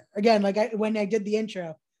to be there. Again, like when I did the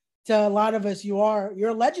intro, to a lot of us, you're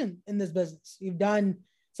a legend in this business. You've done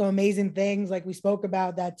some amazing things. Like we spoke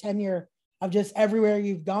about that tenure of just everywhere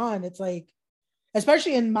you've gone. It's like,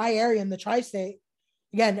 especially in my area in the tri-state,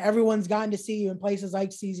 again, everyone's gotten to see you in places like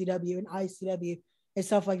CZW and ICW and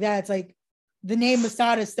stuff like that. It's like the name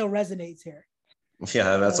Masada still resonates here.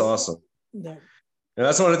 Yeah, that's awesome. Yeah. And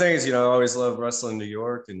that's one of the things, you know, I always love wrestling New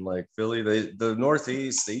York and like Philly. The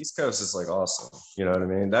Northeast, the East Coast is like awesome. You know what I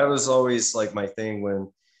mean? That was always like my thing when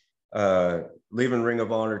leaving Ring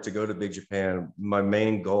of Honor to go to Big Japan. My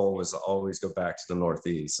main goal was to always go back to the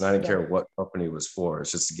Northeast. And I didn't care what company it was for.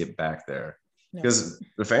 It's just to get back there. Because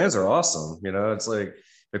the fans are awesome. You know, it's like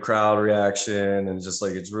the crowd reaction and just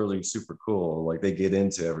like, it's really super cool. Like they get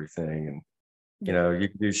into everything. And, you know, you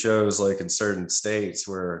can do shows like in certain states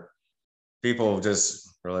where people just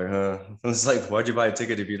are like, huh? It's like, why'd you buy a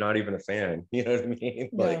ticket if you're not even a fan? You know what I mean?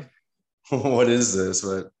 Like, what is this?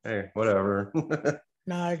 But hey, whatever.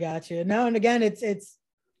 No, I got you. No, and again, it's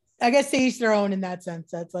I guess to each their own in that sense.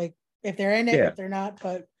 That's like if they're in it, if they're not,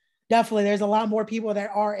 but definitely there's a lot more people that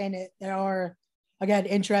are in it that are again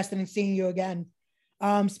interested in seeing you again.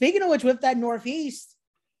 Speaking of which, with that Northeast,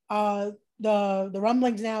 the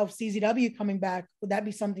rumblings now of CZW coming back, would that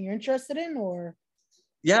be something you're interested in, or?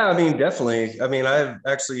 Yeah, I mean, definitely. I mean, I've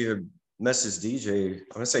actually messaged DJ, I'm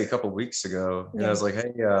gonna say a couple weeks ago, and Yeah. I was like,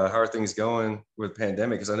 "Hey, how are things going with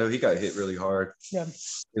pandemic?" Because I know he got hit really hard. Yeah.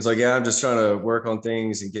 He's like, "Yeah, I'm just trying to work on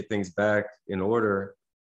things and get things back in order."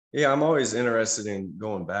 Yeah, I'm always interested in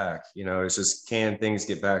going back. You know, it's just, can things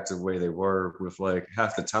get back to the way they were with like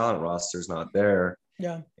half the talent roster's not there.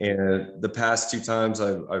 Yeah. And the past two times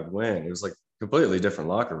I've went, it was like completely different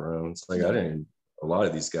locker rooms. Like I didn't a lot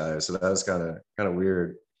of these guys, so that was kind of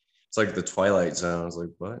weird. It's like the Twilight Zone. I was like,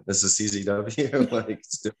 what? This is CZW? Like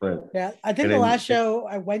it's different. Yeah, I think And the then, last show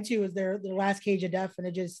I went to was their last Cage of Death, and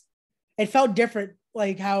it felt different,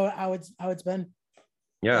 like how it's been.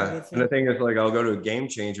 yeah. And the thing is, like, I'll go to Game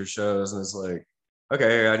Changer shows, and it's like,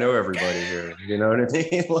 okay, I know everybody here. You know what I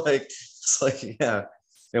mean? Like, it's like, yeah.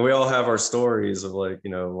 And we all have our stories of like,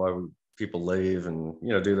 you know, why people leave and, you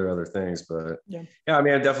know, do their other things. But yeah, I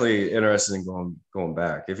mean, I'm definitely interested in going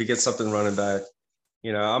back. If he gets something running back,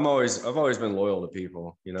 you know, I've always been loyal to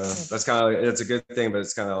people. You know, that's kind of, it's a good thing, but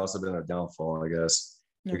it's kind of also been a downfall, I guess,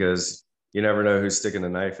 because you never know who's sticking a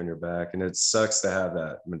knife in your back, and it sucks to have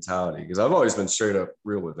that mentality. Because I've always been straight up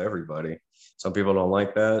real with everybody. Some people don't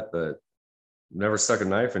like that, but never stuck a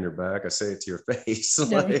knife in your back. I say it to your face.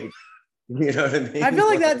 Like, you know what I mean? I feel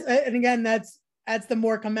like that's, and again, that's the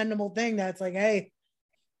more commendable thing. That's like, hey,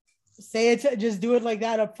 say it, just do it like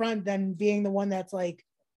that up front, than being the one that's like,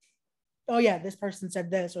 oh yeah, this person said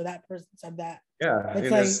this or that person said that. Yeah, it's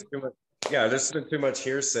like, there's been too much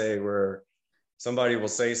hearsay where somebody will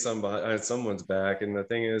say something behind someone's back. And the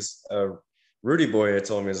thing is, Rudy Boy had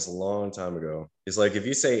told me this a long time ago. He's like, if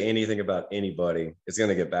you say anything about anybody, it's going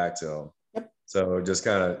to get back to them. Yep. So just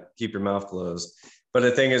kind of keep your mouth closed. But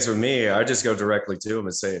the thing is with me, I just go directly to them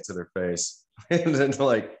and say it to their face. And then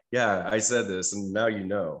like, yeah, I said this and now you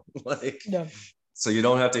know. Like, so you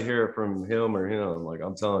don't have to hear it from him or him. Like,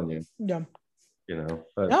 I'm telling you. Yeah. You know.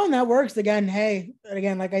 But, no, and that works. Again, hey,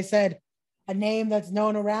 again, like I said, a name that's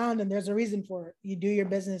known around, and there's a reason for it. You do your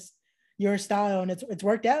business, your style, and it's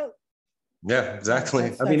worked out. Yeah,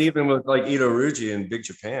 exactly. I mean, even with like Ito Ruji in Big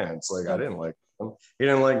Japan, it's like I didn't like him. He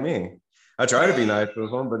didn't like me. I try to be nice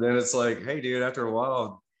with him, but then it's like, hey, dude, after a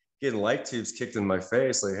while, getting light tubes kicked in my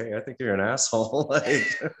face, like, hey, I think you're an asshole.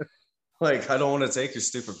 like, I don't want to take your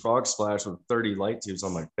stupid frog splash with 30 light tubes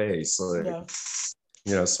on my face. Like,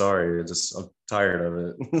 you know, sorry, I'm tired of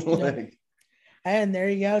it. Like, and there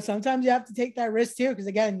you go. Sometimes you have to take that risk too, because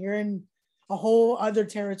again, you're in a whole other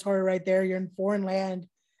territory right there. You're in foreign land,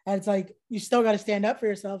 and it's like you still got to stand up for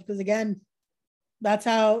yourself, because again, that's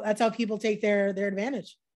how people take their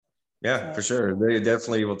advantage. Yeah, for sure. They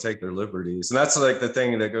definitely will take their liberties. And that's like the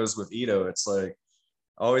thing that goes with Ito. It's like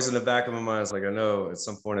always in the back of my mind, it's like, I know at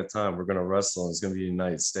some point in time we're going to wrestle and it's going to be the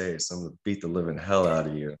United States. I'm going to beat the living hell out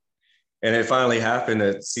of you. And it finally happened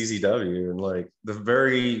at CZW. And like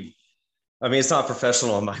I mean, it's not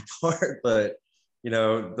professional on my part, but you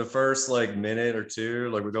know, the first like minute or two,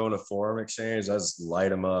 like we're going to forum exchange, I just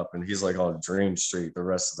light him up and he's like on Dream Street the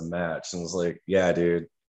rest of the match. And it's like, yeah, dude,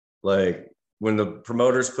 like, when the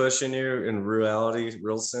promoter's pushing you in reality,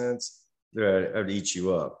 real sense, I'd eat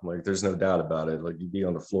you up. Like, there's no doubt about it. Like, you'd be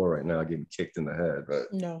on the floor right now getting kicked in the head.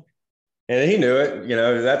 But no. And he knew it. You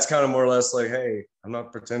know, that's kind of more or less like, hey, I'm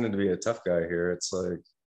not pretending to be a tough guy here. It's like,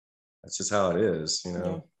 that's just how it is, you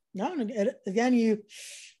know? No, again, you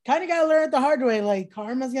kind of got to learn it the hard way. Like,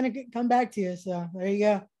 karma's going to come back to you. So there you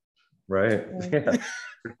go. Right. Yeah,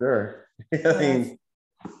 for sure. I mean,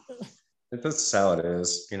 that's how it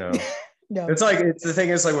is, you know? It's like, the thing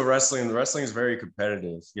is like with wrestling is very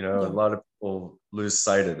competitive. You know, a lot of people lose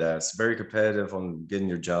sight of that. It's very competitive on getting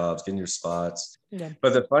your jobs, getting your spots.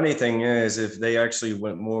 But the funny thing is, if they actually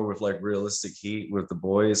went more with like realistic heat with the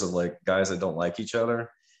boys of like guys that don't like each other,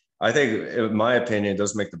 I think, in my opinion,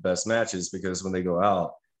 those make the best matches, because when they go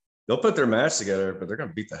out, they'll put their match together, but they're going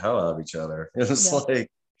to beat the hell out of each other. It's like,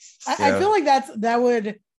 I feel like that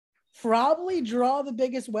would probably draw the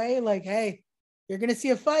biggest way. Like, hey, you're going to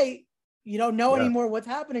see a fight. You don't know anymore what's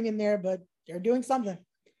happening in there, but they're doing something.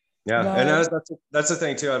 Yeah, and that's the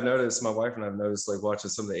thing too. I've noticed, my wife and I've noticed, like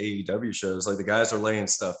watching some of the AEW shows, like the guys are laying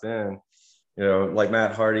stuff in. You know, like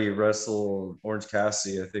Matt Hardy wrestled Orange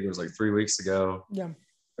Cassidy, I think it was like 3 weeks ago. Yeah.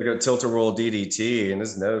 Like a tilt-a-whirl DDT, and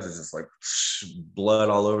his nose is just like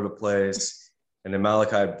blood all over the place. And then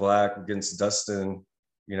Malachi Black against Dustin,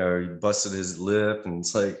 you know, he busted his lip, and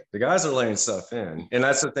it's like the guys are laying stuff in. And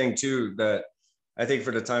that's the thing too, that I think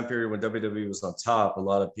for the time period when WWE was on top, a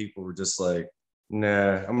lot of people were just like,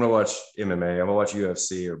 nah, I'm going to watch MMA. I'm going to watch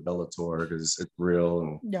UFC or Bellator because it's real.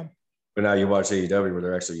 And But now you watch AEW where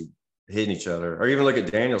they're actually hitting each other. Or even look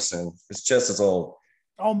at Danielson. His chest is all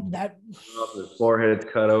his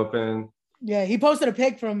forehead cut open. Yeah, he posted a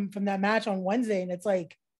pic from that match on Wednesday, and it's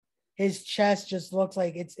like his chest just looks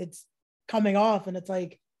like it's coming off, and it's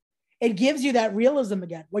like it gives you that realism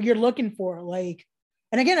again, what you're looking for. Like,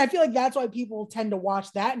 and again, I feel like that's why people tend to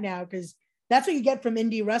watch that now, because that's what you get from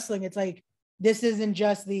indie wrestling. It's like, this isn't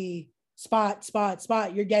just the spot.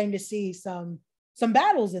 You're getting to see some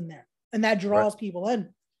battles in there, and that draws people in.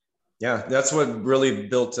 Yeah, that's what really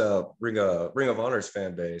built Ring of Honor's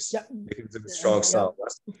fan base. Yep. Because of the strong style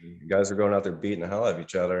wrestling. You guys are going out there beating the hell out of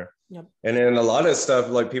each other. Yep. And then a lot of stuff,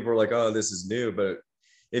 like people are like, oh, this is new. But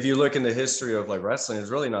if you look in the history of like wrestling, it's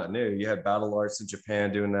really not new. You had Battle Arts in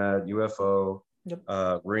Japan doing that, UFO,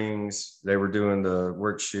 Rings. They were doing the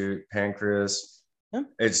work shoot, Pancreas. Yep.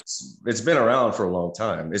 It's been around for a long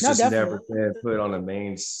time. It's just never been put on a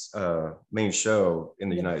main show in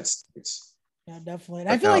the United States. Yeah, definitely.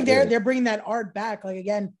 And I feel like they're bringing that art back. Like,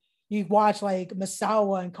 again, you watch like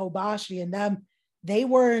Masada and Kobashi and them, they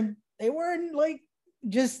weren't like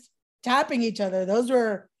just tapping each other. Those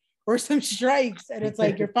were some strikes. And it's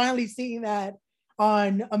like, you're finally seeing that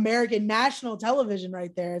on American national television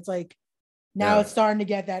right there. It's like, now it's starting to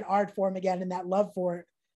get that art form again and that love for it,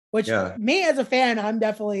 which me as a fan, I'm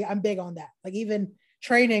big on that. Like, even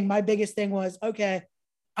training, my biggest thing was, okay,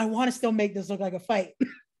 I want to still make this look like a fight.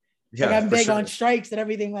 Like, I'm big on strikes and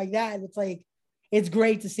everything like that. It's like, it's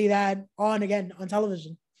great to see that on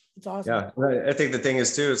television. It's awesome. Yeah, I think the thing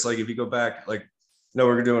is too, it's like, if you go back, like, no,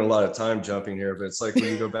 we're doing a lot of time jumping here, but it's like when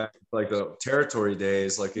you go back like the territory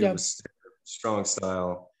days, like it was strong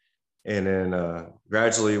style. And then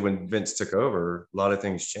gradually when Vince took over, a lot of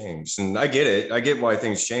things changed. And I get it. I get why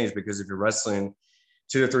things change, because if you're wrestling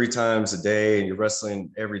 2 to 3 times a day and you're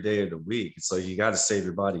wrestling every day of the week, it's like, you got to save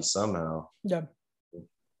your body somehow. Yeah.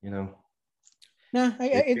 You know? No,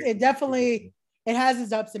 it definitely, it has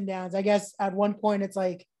its ups and downs. I guess at one point it's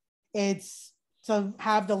like, it's to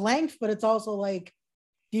have the length, but it's also like,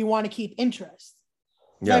 do you want to keep interest?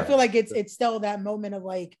 So I feel like it's still that moment of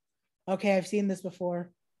like, okay, I've seen this before.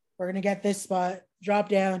 We're going to get this spot, drop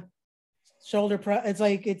down, shoulder press. It's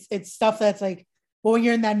like, it's stuff that's like, well, when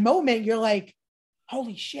you're in that moment, you're like,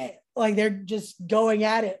 holy shit. Like, they're just going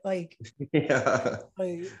at it. Like,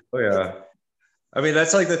 I mean,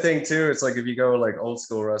 that's like the thing too. It's like, if you go like old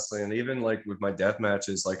school wrestling, even like with my death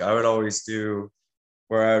matches, like I would always do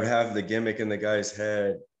where I would have the gimmick in the guy's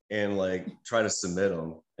head and like try to submit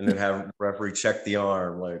him, and then have the referee check the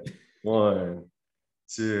arm, like 1,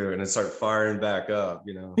 2, and then start firing back up,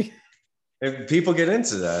 you know. And people get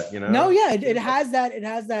into that, you know. No, yeah, it has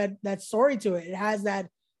that story to it. It has that,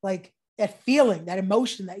 like, that feeling, that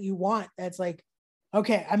emotion that you want. That's like,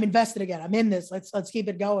 okay, I'm invested again. I'm in this. Let's keep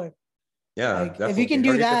it going. Yeah, like, if you can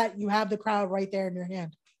do that, you have the crowd right there in your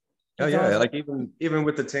hand. That's awesome. Like even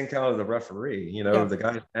with the 10 count of the referee, you know, the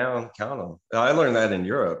guy's down, count him. I learned that in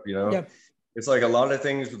Europe, you know. It's like a lot of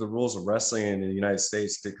things with the rules of wrestling in the United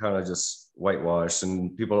States get kind of just whitewashed,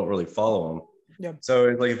 and people don't really follow them. So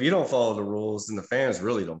it's like, if you don't follow the rules, then the fans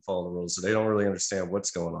really don't follow the rules, so they don't really understand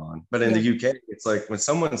what's going on. But in the UK, it's like, when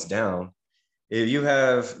someone's down, if you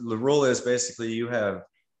have, the rule is basically you have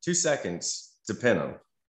 2 seconds to pin them.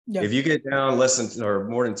 If you get down less than or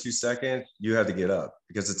more than 2 seconds, you have to get up,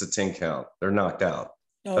 because it's a 10 count. They're knocked out.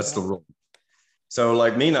 That's the rule. So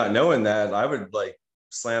like, me not knowing that, I would like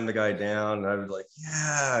slam the guy down, and I would like,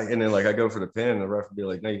 and then like I go for the pin, and the ref would be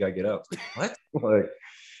like, no, you gotta get up. Like, what?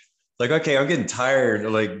 like okay, I'm getting tired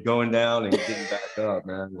of like going down and getting back up,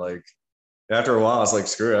 man. Like, after a while, I was like,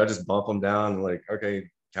 screw it, I just bump them down and like, okay,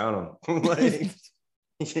 count them. Like,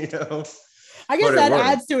 you know. I guess that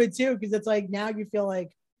adds to it too, because it's like, now you feel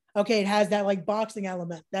like, okay, it has that like boxing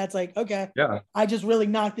element. That's like, okay, I just really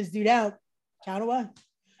knocked this dude out. Count away.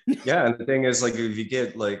 And the thing is, like, if you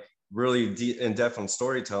get like really in depth on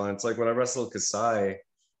storytelling, it's like when I wrestled Kasai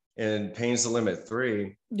in Pain's the Limit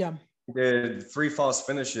 3. He did 3 false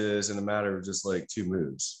finishes in a matter of just like 2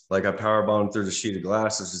 moves. Like, I powerbombed through the sheet of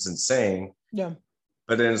glass, which is insane.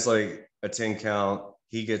 But then it's like a 10 count.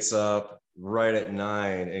 He gets up right at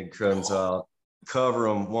 9 and comes out, cover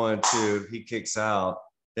him 1, 2. He kicks out.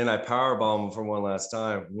 Then I powerbomb him for one last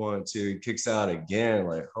time. 1, 2, he kicks out again.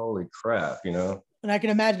 Like, holy crap, you know? And I can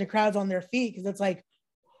imagine the crowd's on their feet, because it's like,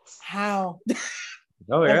 how?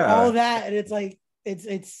 Oh, like, all that. And it's like,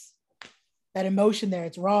 it's that emotion there.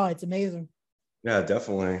 It's raw. It's amazing. Yeah,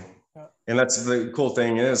 definitely. And that's the cool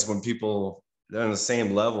thing, is when people are on the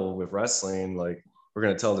same level with wrestling, like, we're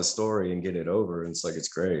going to tell the story and get it over. And it's like, it's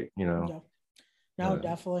great, you know? No,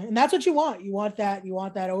 definitely. And that's what you want. You want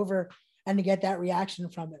that over, and to get that reaction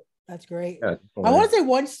from it. That's great. I want to say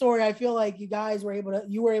one story I feel like you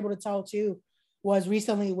were able to tell too, was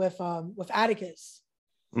recently with Atticus,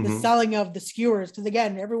 the selling of the skewers. Because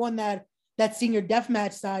again, everyone that's seen your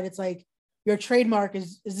deathmatch side, it's like, your trademark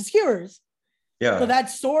is the skewers. Yeah. So that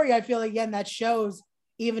story, I feel like, again, that shows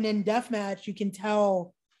even in deathmatch, you can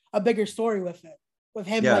tell a bigger story with it, with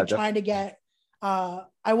him like trying to get, I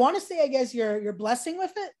want to say, I guess your blessing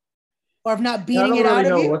with it, or if not beating it out of you. I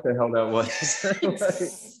don't really know what the hell that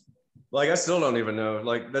was. Like, I still don't even know.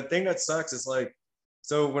 Like, the thing that sucks is like,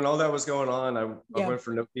 so when all that was going on, I went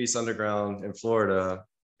for No Peace Underground in Florida.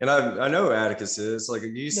 And I know who Atticus is. Like, he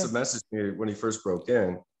used to message me when he first broke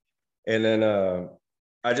in. And then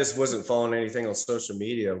I just wasn't following anything on social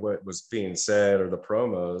media, what was being said or the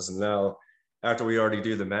promos. And now, after we already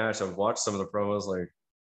do the match, I've watched some of the promos like,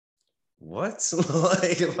 what?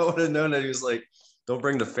 Like, if I would have known that he was like, don't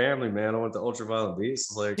bring the family, man. I want the ultraviolet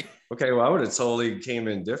beast. It's like, okay, well, I would have totally came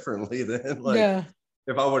in differently then. Like,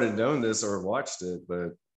 if I would have known this or watched it. But,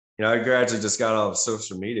 you know, I gradually just got off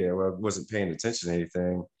social media where I wasn't paying attention to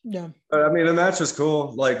anything. Yeah. But I mean, the match was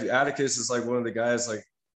cool. Like, Atticus is like one of the guys, like,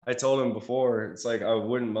 I told him before, it's like, I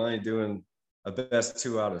wouldn't mind doing a best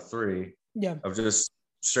 2 out of 3. Yeah. Of just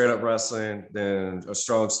straight up wrestling, then a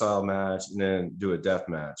strong style match, and then do a death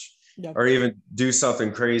match. Yep. Or even do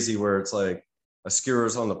something crazy where it's like a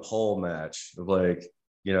skewers on the pole match. Like,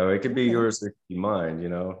 you know, it could be yours, it could be mine, you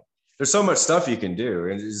know. There's so much stuff you can do.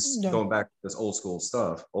 And it's going back to this old school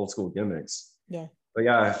stuff, old school gimmicks. Yeah. But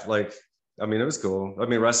yeah, like, I mean, it was cool. I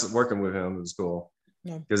mean, working with him, it was cool.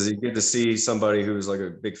 Yeah. Because you get to see somebody who's like a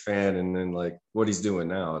big fan and then like what he's doing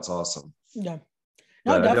now. It's awesome. Yeah.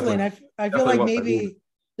 No, definitely. And I feel like maybe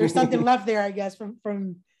there's something left there, I guess,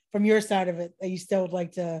 from your side of it that you still would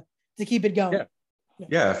like to keep it going.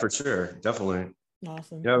 Yeah, for sure. Definitely.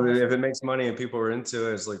 Awesome. You know, if it makes money and people are into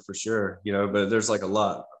it, it's like for sure, you know, but there's like a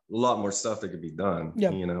lot more stuff that could be done,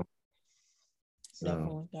 you know.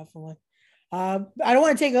 So. Definitely. I don't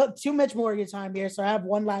want to take up too much more of your time here. So I have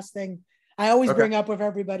one last thing I always bring up with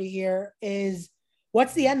everybody here is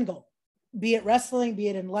what's the end goal? Be it wrestling, be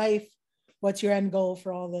it in life. What's your end goal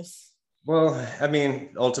for all this? Well, I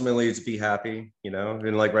mean, ultimately it's be happy, you know,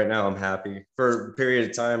 and like right now I'm happy. For a period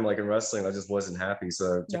of time, like in wrestling, I just wasn't happy.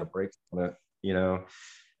 So I took a break from it, you know,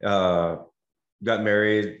 got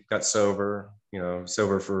married, got sober, you know,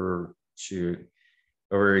 sober for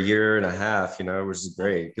over a year and a half, you know, which is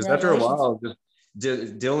great. Because after a while,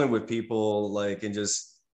 just dealing with people like, and just,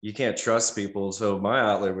 you can't trust people. So my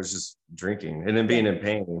outlet was just drinking and then being in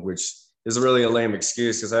pain, which is really a lame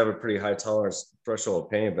excuse because I have a pretty high tolerance threshold of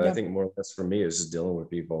pain. But I think more or less for me is just dealing with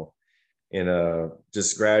people and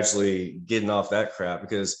just gradually getting off that crap,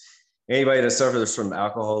 because anybody that suffers from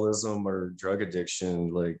alcoholism or drug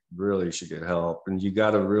addiction, like really should get help. And you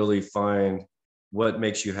got to really find what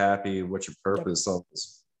makes you happy, what your purpose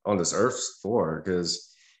on this earth's for.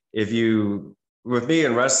 Because with me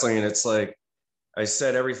in wrestling, it's like, I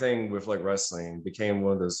said everything with like wrestling, became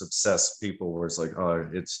one of those obsessed people where it's like, oh,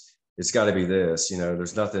 it's got to be this, you know,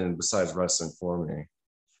 there's nothing besides wrestling for me.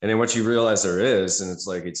 And then once you realize there is, and it's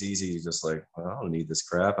like, it's easy to just like, well, I don't need this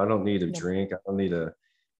crap. I don't need a drink. I don't need to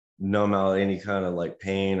numb out any kind of like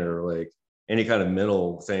pain or like any kind of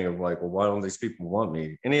mental thing of like, well, why don't these people want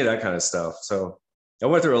me? Any of that kind of stuff. So I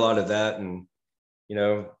went through a lot of that, and, you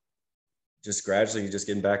know, just gradually just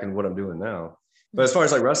getting back into what I'm doing now. But as far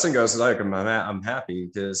as like wrestling goes, like I'm happy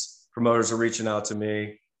because promoters are reaching out to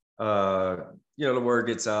me. You know, the word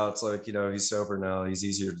gets out. It's like, you know, he's sober now. He's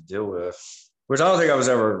easier to deal with, which I don't think I was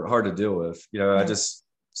ever hard to deal with. You know, I just,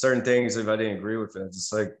 certain things, if I didn't agree with it, it's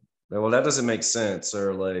just like, well, that doesn't make sense.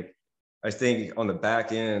 Or like, I think on the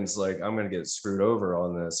back ends, like, I'm going to get screwed over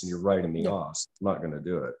on this and you're writing me off. So I'm not going to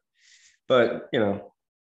do it. But, you know,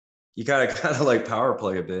 you got to kind of like power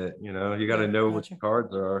play a bit, you know, you got to know what your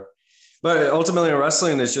cards are. But ultimately in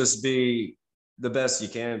wrestling, it's just be the best you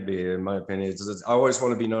can be, in my opinion. I always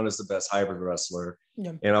want to be known as the best hybrid wrestler.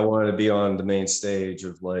 And I wanted to be on the main stage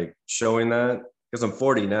of like showing that, because I'm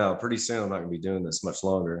 40 now. Pretty soon I'm not going to be doing this much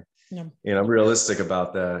longer. And I'm realistic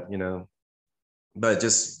about that, you know. But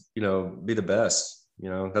just, you know, be the best.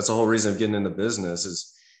 You know, that's the whole reason of getting in the business,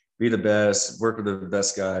 is be the best, work with the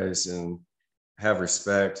best guys, and have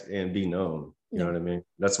respect and be known. You know what I mean?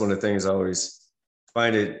 That's one of the things I always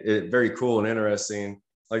find it very cool and interesting.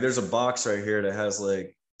 Like, there's a box right here that has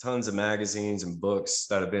like tons of magazines and books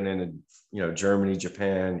that have been in, you know, Germany,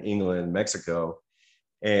 Japan, England, Mexico,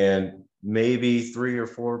 and maybe 3 or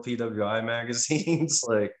 4 PWI magazines.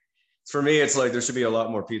 Like, for me, it's like there should be a lot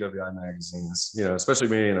more PWI magazines, you know, especially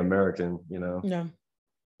being an American, you know.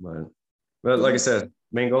 But like I said,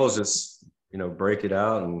 main goal is just, you know, break it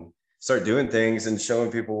out and start doing things and showing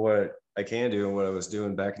people what I can do and what I was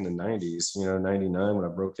doing back in the 90s, you know, 99 when I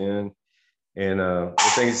broke in. And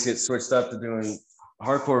if things get switched up to doing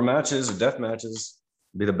hardcore matches or death matches,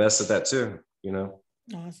 be the best at that too, you know.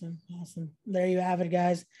 Awesome. There you have it,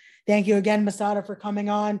 guys. Thank you again, Masada, for coming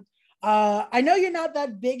on. I know you're not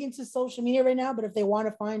that big into social media right now, but if they want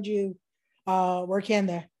to find you, where can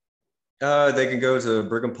they? They can go to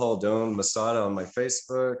Brigham Paul Dome Masada on my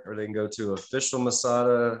Facebook, or they can go to Official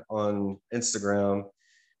Masada on Instagram,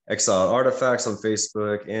 Exile Artifacts on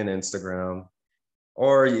Facebook and Instagram.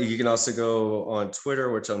 Or you can also go on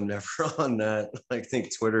Twitter, which I'm never on that. I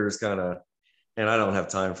think Twitter is kind of, and I don't have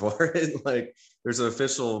time for it. Like, there's an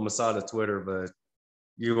official Masada Twitter, but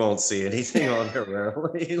you won't see anything on there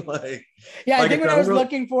rarely. Like, yeah, I like think when I was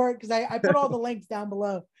looking for it, because I put all the links down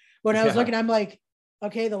below. When I was looking, I'm like,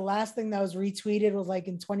 okay, the last thing that was retweeted was like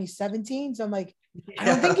in 2017. So I'm like, I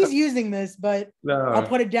don't think he's using this, but I'll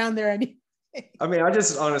put it down there anyway. I mean, I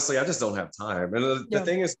just don't have time. And the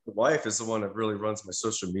thing is, the wife is the one that really runs my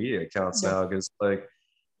social media accounts now, because like,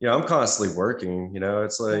 I'm constantly working,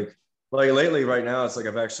 it's like lately right now, it's like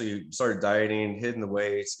I've actually started dieting, hitting the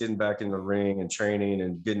weights, getting back in the ring and training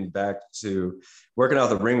and getting back to working out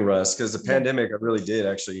the ring rust. Because the pandemic, I really did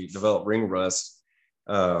actually develop ring rust.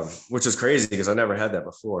 Which is crazy because I never had that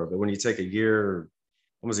before. But when you take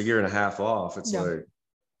almost a year and a half off, it's like,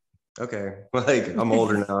 okay, like I'm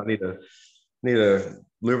older now. I need to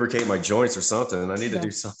lubricate my joints or something. I need to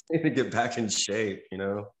do something to get back in shape,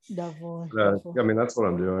 Definitely. I mean, that's what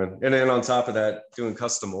I'm doing. And then on top of that, doing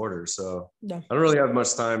custom orders. So I don't really have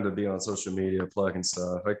much time to be on social media plugging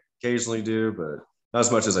stuff. I occasionally do, but not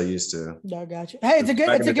as much as I used to. No, gotcha. Hey, it's a good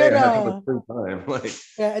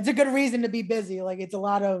it's a good reason to be busy. Like, it's a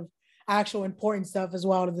lot of actual important stuff as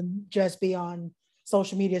well than just be on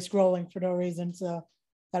social media scrolling for no reason. So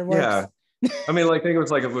that works. Yeah. I mean, like, think it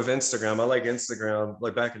was like with Instagram. I like Instagram.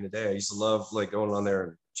 Like, back in the day, I used to love like going on there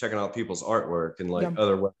and checking out people's artwork and like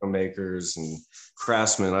other weapon makers and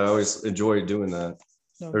craftsmen. I always enjoyed doing that.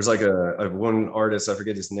 There's like a one artist, I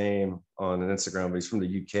forget his name on Instagram, but he's from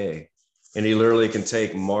the UK. And he literally can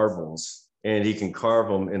take marbles and he can carve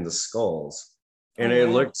them into skulls. And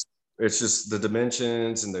it's just the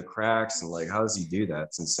dimensions and the cracks and like, how does he do that?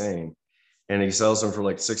 It's insane. And he sells them for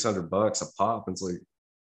like $600 a pop. And it's like,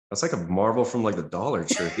 that's like a marble from like the Dollar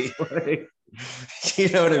Tree. Like, you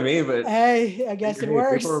know what I mean? But hey, I guess it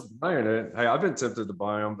works. People are buying it. Hey, I've been tempted to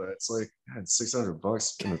buy them, but it's like, God,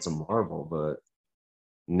 $600 and it's a marble, but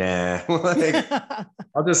nah. Like,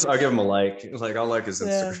 I'll give him a like. Like, I'll like his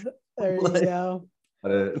Instagram. There you go.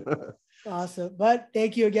 Awesome. But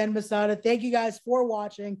thank you again, Masada. Thank you guys for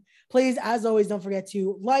watching. Please, as always, don't forget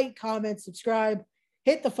to like, comment, subscribe,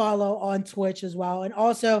 hit the follow on Twitch as well. And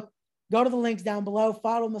also go to the links down below,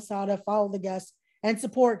 follow Masada, follow the guests, and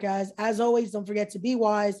support, guys. As always, don't forget to be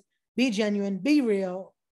wise, be genuine, be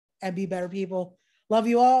real, and be better people. Love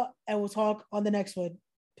you all, and we'll talk on the next one.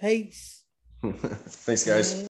 Peace. Thanks, guys.